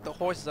thing I didn't put the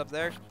horses up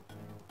there.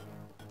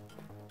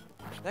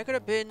 That could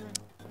have been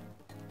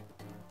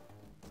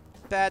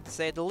bad to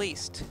say the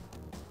least.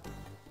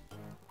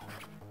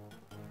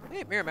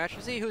 Hey, mirror match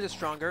to see who's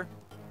stronger.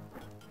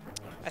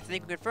 I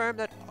think we confirmed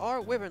that our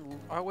Wyvern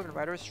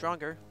rider is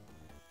stronger.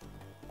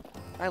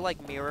 I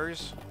like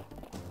mirrors.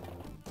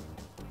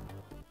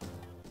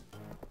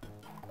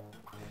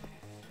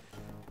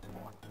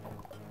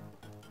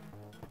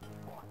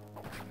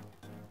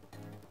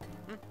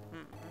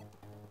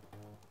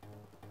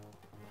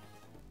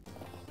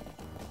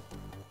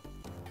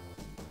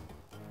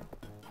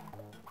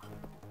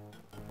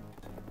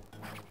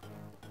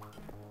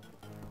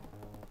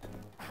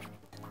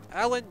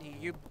 Alan,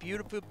 you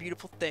beautiful,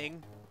 beautiful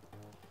thing.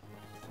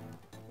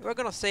 You're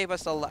gonna save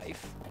us a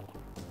life.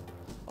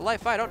 A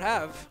life I don't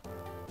have.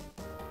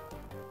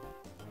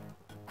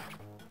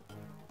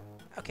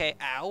 Okay,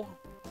 ow.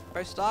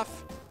 First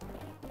off.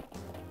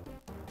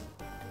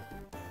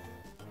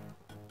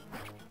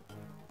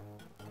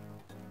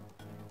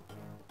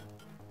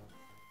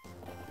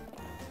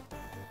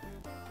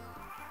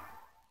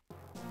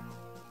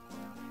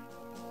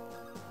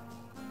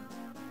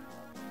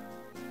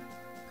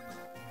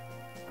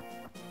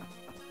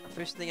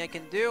 First thing I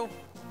can do.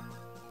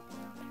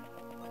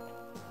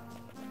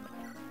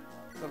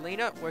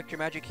 Selena, work your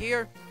magic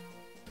here.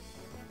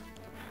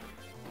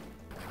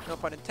 No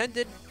pun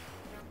intended.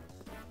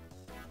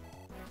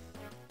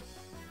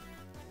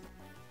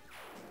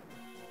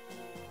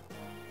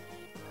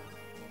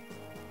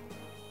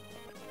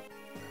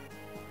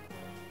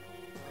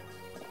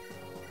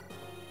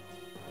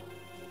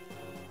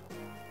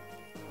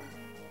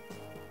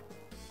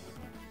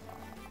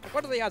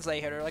 What are the odds I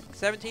hit her? Like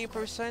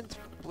 17%?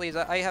 Please,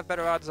 I have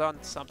better odds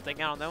on something.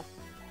 I don't know.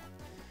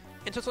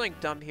 Into something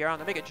dumb here. I'm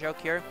gonna make a joke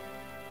here.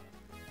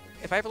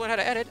 If I ever learn how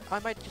to edit, I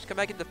might just come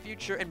back in the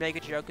future and make a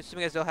joke,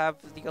 assuming I still have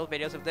the old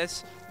videos of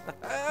this.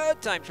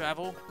 Time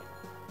travel.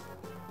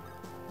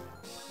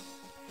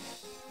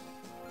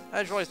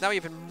 I just realized now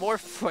even more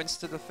fronts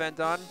to defend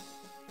on.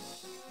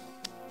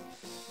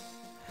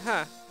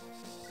 Huh.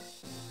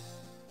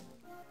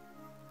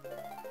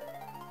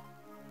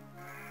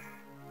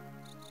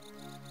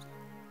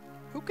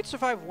 Who could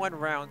survive one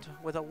round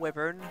with a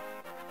wyvern?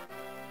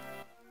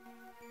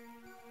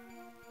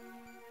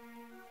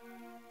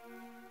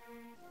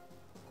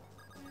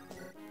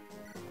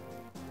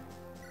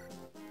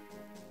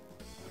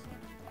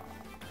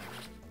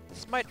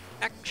 This might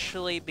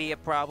actually be a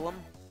problem.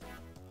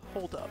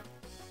 Hold up.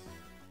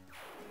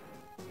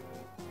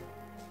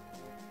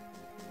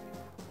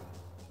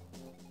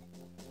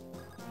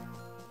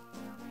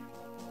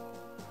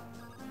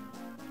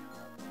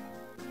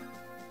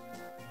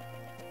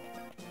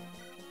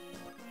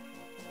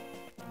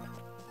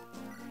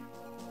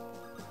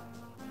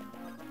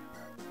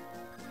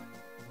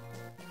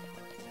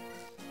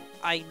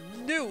 I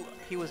knew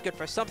he was good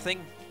for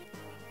something.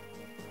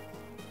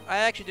 I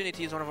actually do need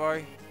to use one of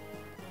our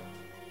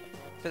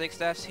physics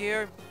staffs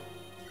here.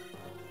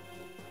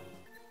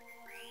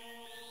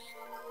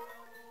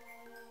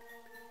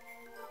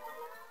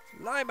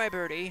 Fly, my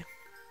birdie.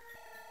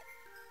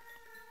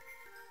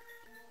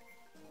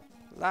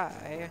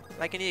 Fly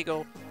like an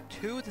eagle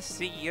to the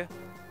sea.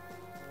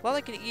 Fly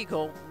like an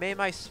eagle, may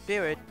my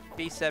spirit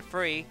be set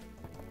free.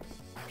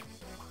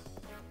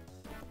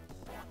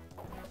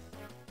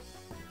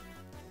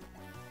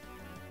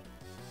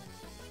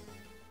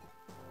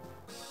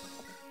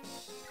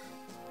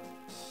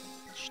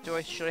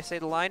 Should I say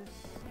the line?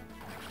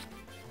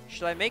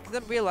 Should I make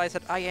them realize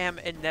that I am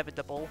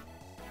inevitable?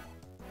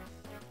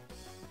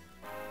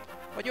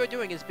 What you're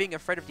doing is being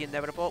afraid of the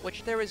inevitable,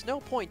 which there is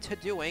no point to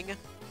doing.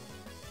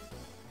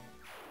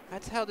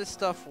 That's how this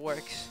stuff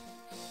works.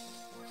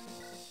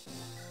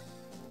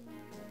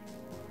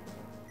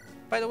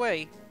 By the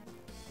way,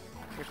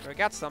 we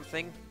forgot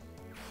something.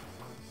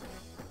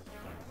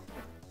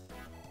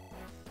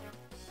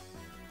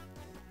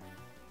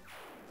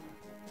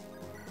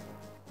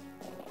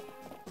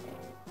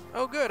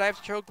 Oh good, I have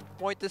to choke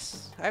point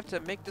this. I have to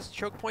make this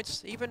choke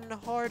points even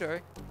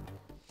harder.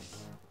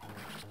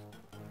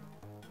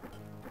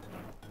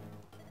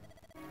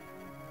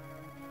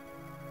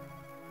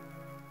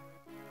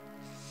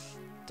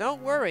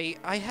 Don't worry,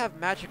 I have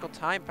magical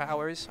time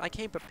powers. I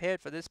came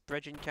prepared for this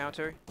bridge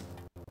encounter.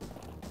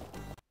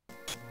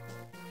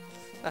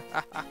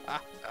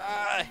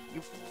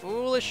 You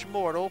foolish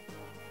mortal.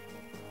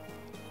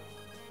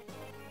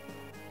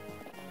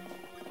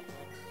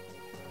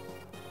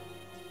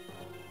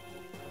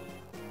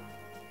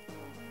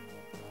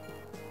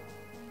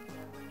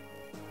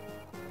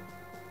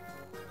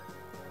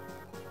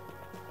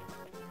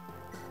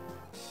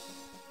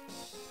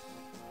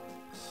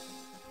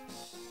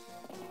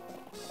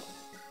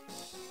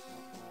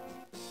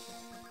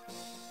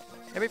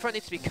 Every front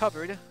needs to be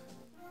covered.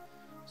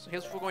 So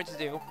here's what we're going to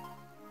do.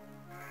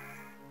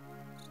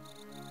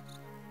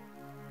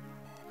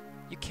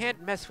 You can't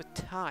mess with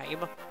time.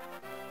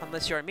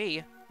 Unless you're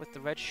me, with the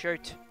red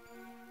shirt.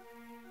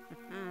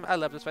 I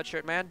love this red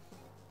shirt, man.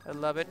 I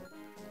love it.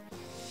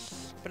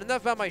 But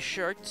enough about my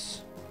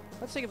shirts.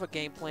 Let's think of a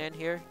game plan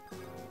here.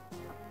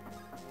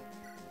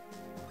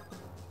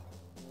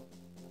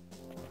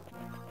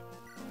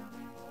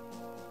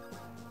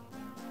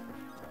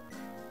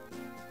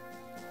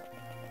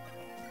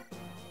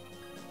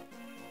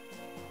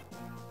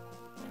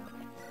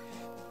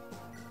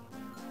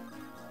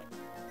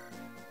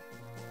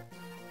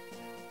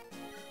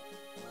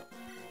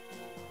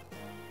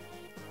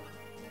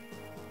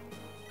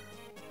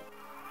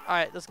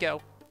 Alright, let's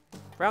go.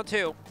 Round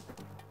 2.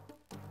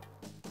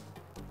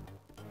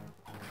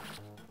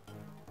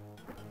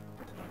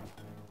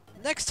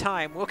 Next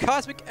time, will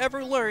Cosmic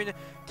ever learn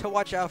to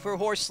watch out for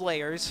horse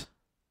slayers?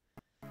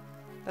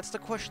 That's the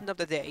question of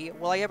the day.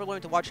 Will I ever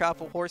learn to watch out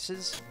for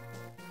horses?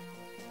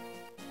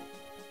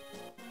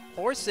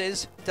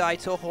 Horses die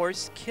to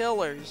horse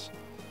killers.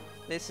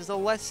 This is a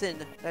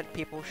lesson that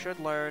people should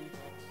learn.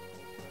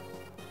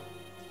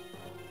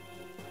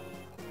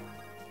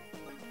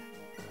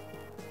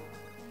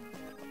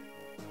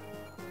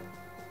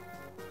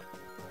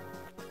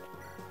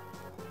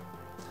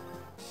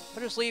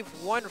 I'll just leave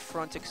one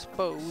front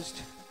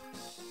exposed.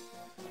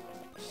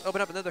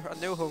 Open up a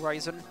new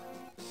horizon.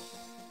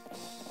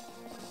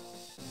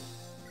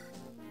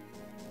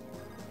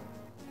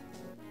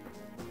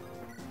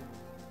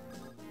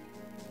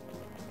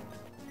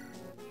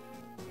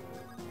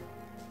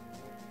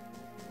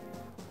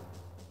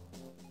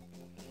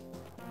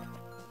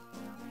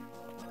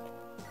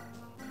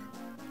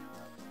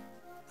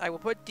 I will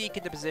put Deke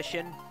into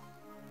position.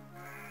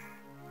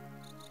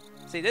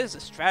 See, this is a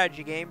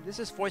strategy game. This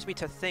has forced me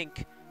to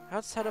think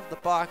outside of the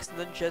box, and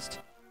then just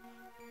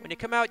when you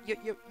come out,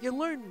 you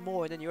learn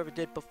more than you ever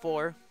did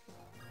before.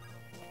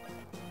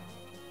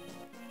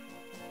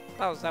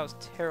 That was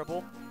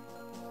terrible.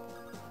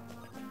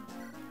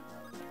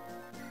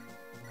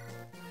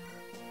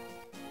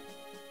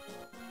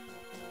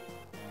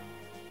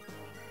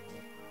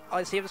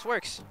 Let's see if this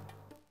works.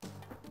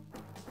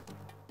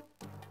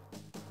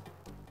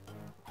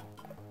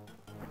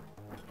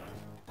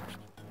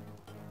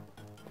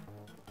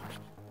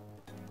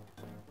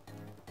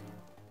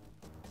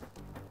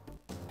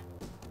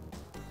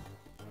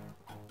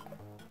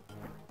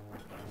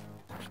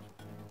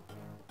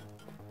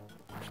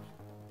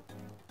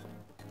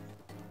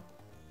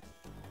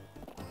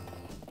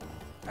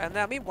 And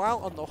now, meanwhile,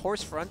 on the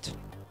horse front,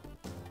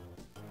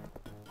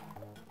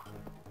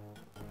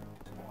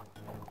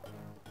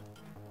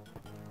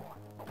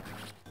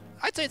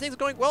 I'd say things are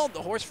going well on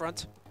the horse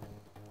front.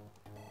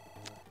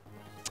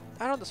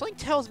 I don't know, something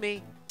tells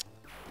me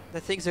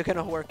that things are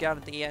gonna work out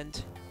in the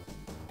end.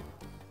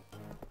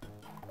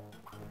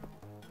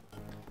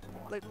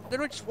 Like,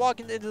 literally just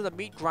walking into the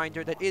meat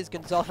grinder that is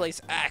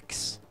Gonzalez's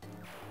axe.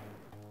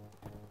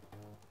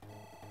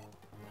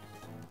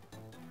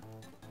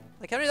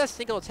 Like, how many less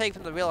think it'll take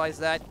them to realize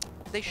that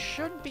they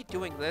shouldn't be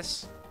doing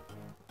this?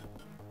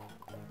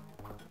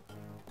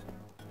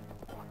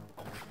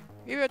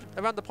 Maybe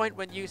around the point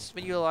when you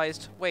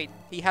realized, wait,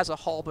 he has a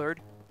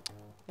halberd.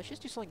 Let's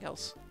just do something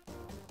else.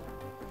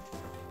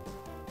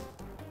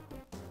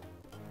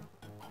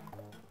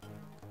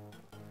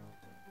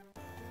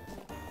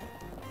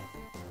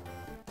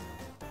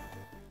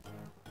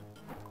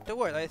 Don't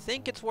worry, I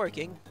think it's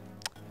working.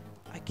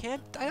 I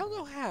don't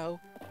know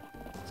how.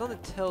 Something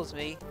tells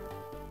me.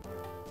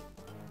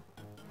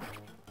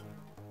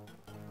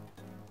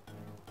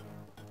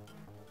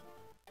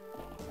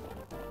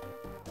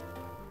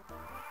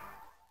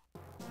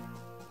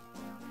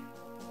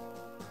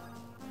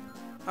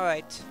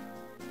 Alright.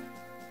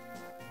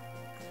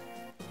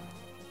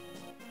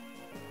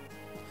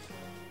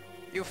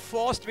 You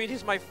forced me to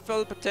use my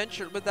full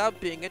potential without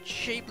being a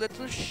cheap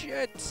little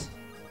shit.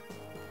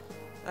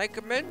 I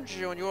commend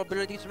you on your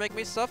ability to make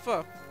me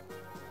suffer.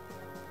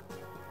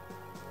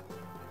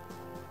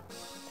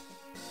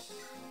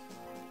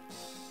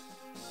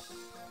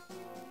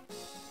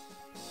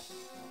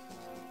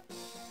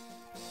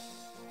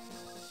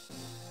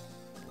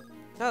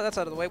 Now that's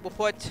out of the way, we'll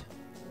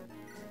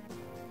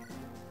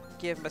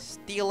give him a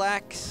steel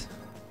axe.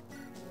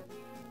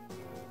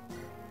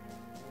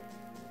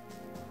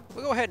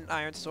 We'll go ahead and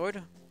iron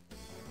sword.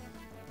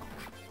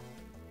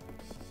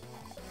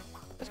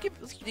 Let's keep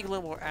a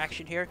little more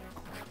action here.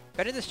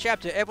 But in this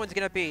chapter, everyone's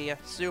gonna be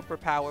super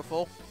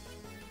powerful.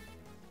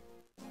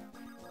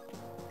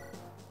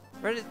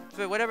 Ready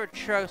for whatever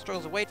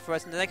struggles await for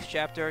us in the next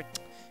chapter,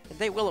 and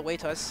they will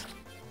await us.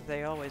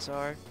 They always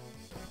are.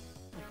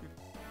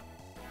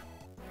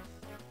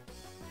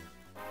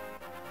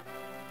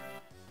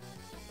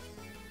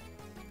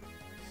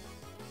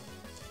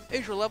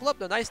 Usual level up,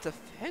 the nice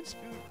defense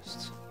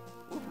boost.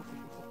 Ooh.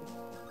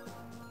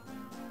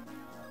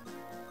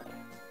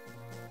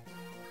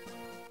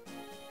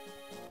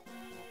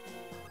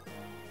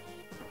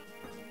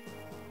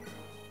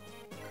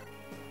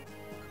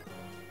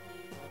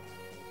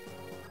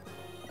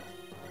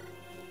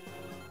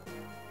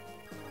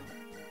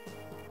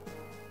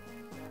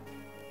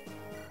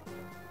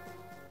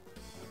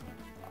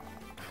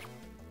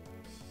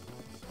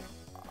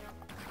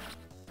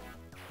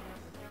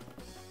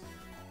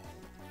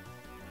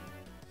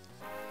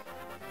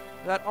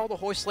 That all the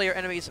Horse Slayer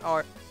enemies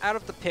are out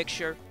of the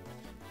picture,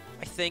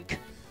 I think.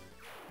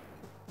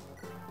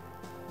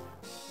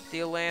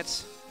 Steel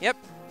Lance. Yep.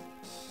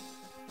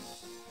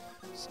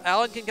 So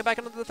Alan can get back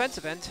into the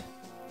defensive end.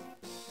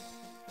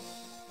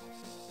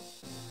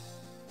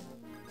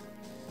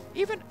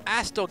 Even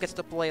Astor gets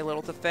to play a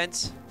little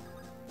defense.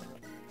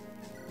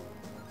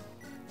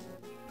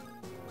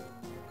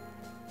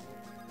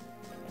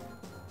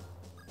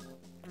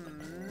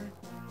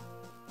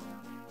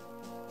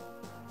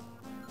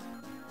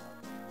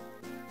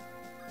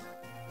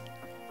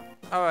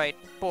 Alright,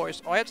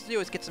 boys, all I have to do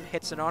is get some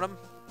hits in on him.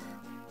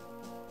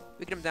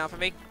 Weaken him down for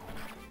me.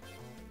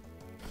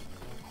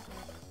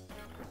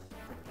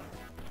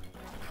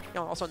 You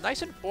know, also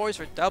nice and boys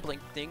for doubling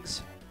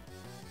things.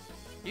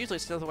 Usually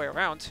it's the other way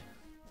around.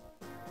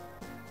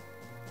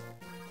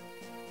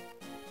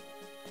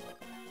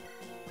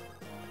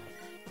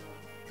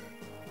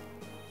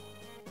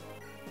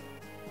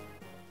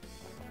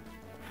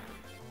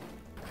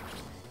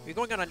 We're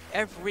going on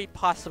every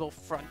possible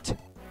front.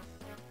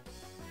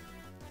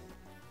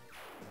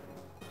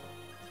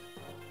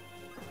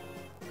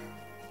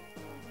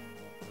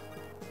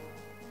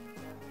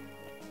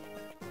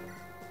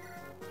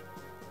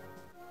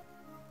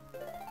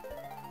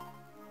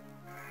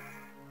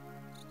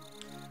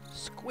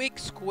 Squeak,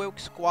 squeak,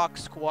 squawk,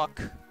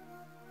 squawk.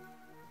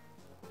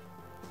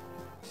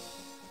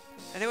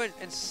 Anyone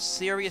in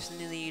serious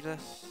need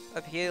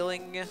of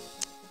healing?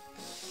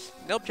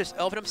 Nope, just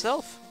Elvin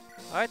himself.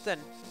 Alright then.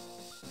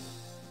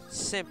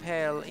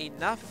 Simple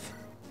enough.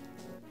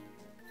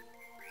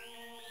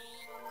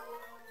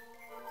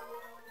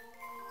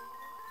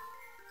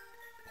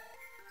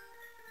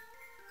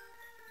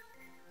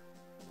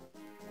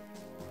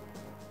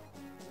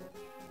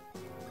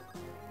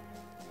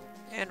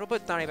 And we'll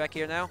put Donnie back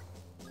here now.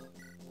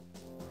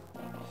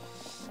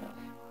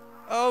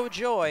 Oh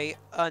joy,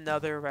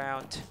 another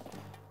round.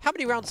 How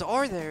many rounds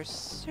are there?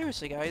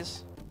 Seriously,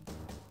 guys.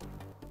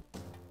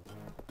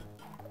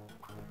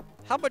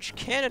 How much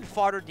cannon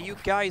fodder do you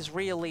guys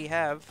really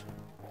have?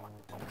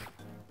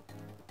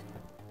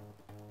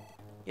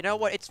 You know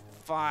what? It's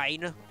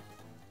fine.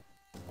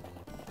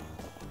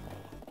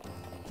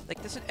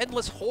 Like, this is an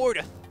endless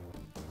horde.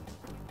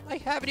 I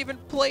haven't even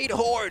played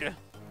Horde.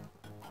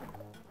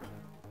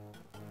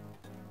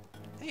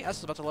 Hey, us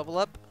is about to level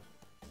up.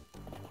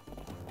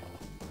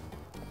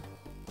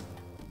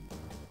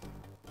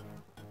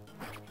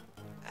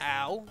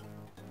 Ow.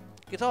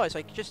 It's always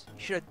like, you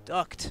should have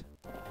ducked.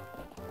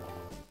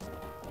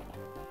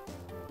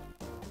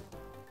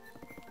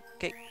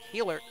 Okay,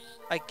 healer.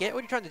 I get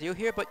what you're trying to do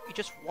here, but you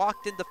just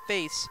walked in the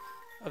face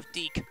of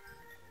Deke.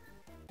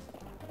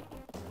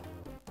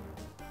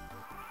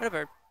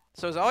 Whatever.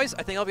 So as always,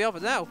 I think I'll be over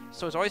now.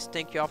 So as always,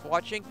 thank you all for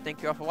watching.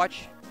 Thank you all for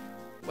watching.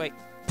 Wait.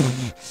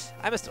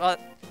 I missed.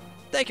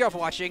 Thank you all for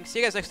watching. See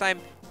you guys next time.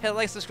 Hit the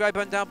like, subscribe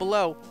button down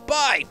below.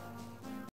 Bye!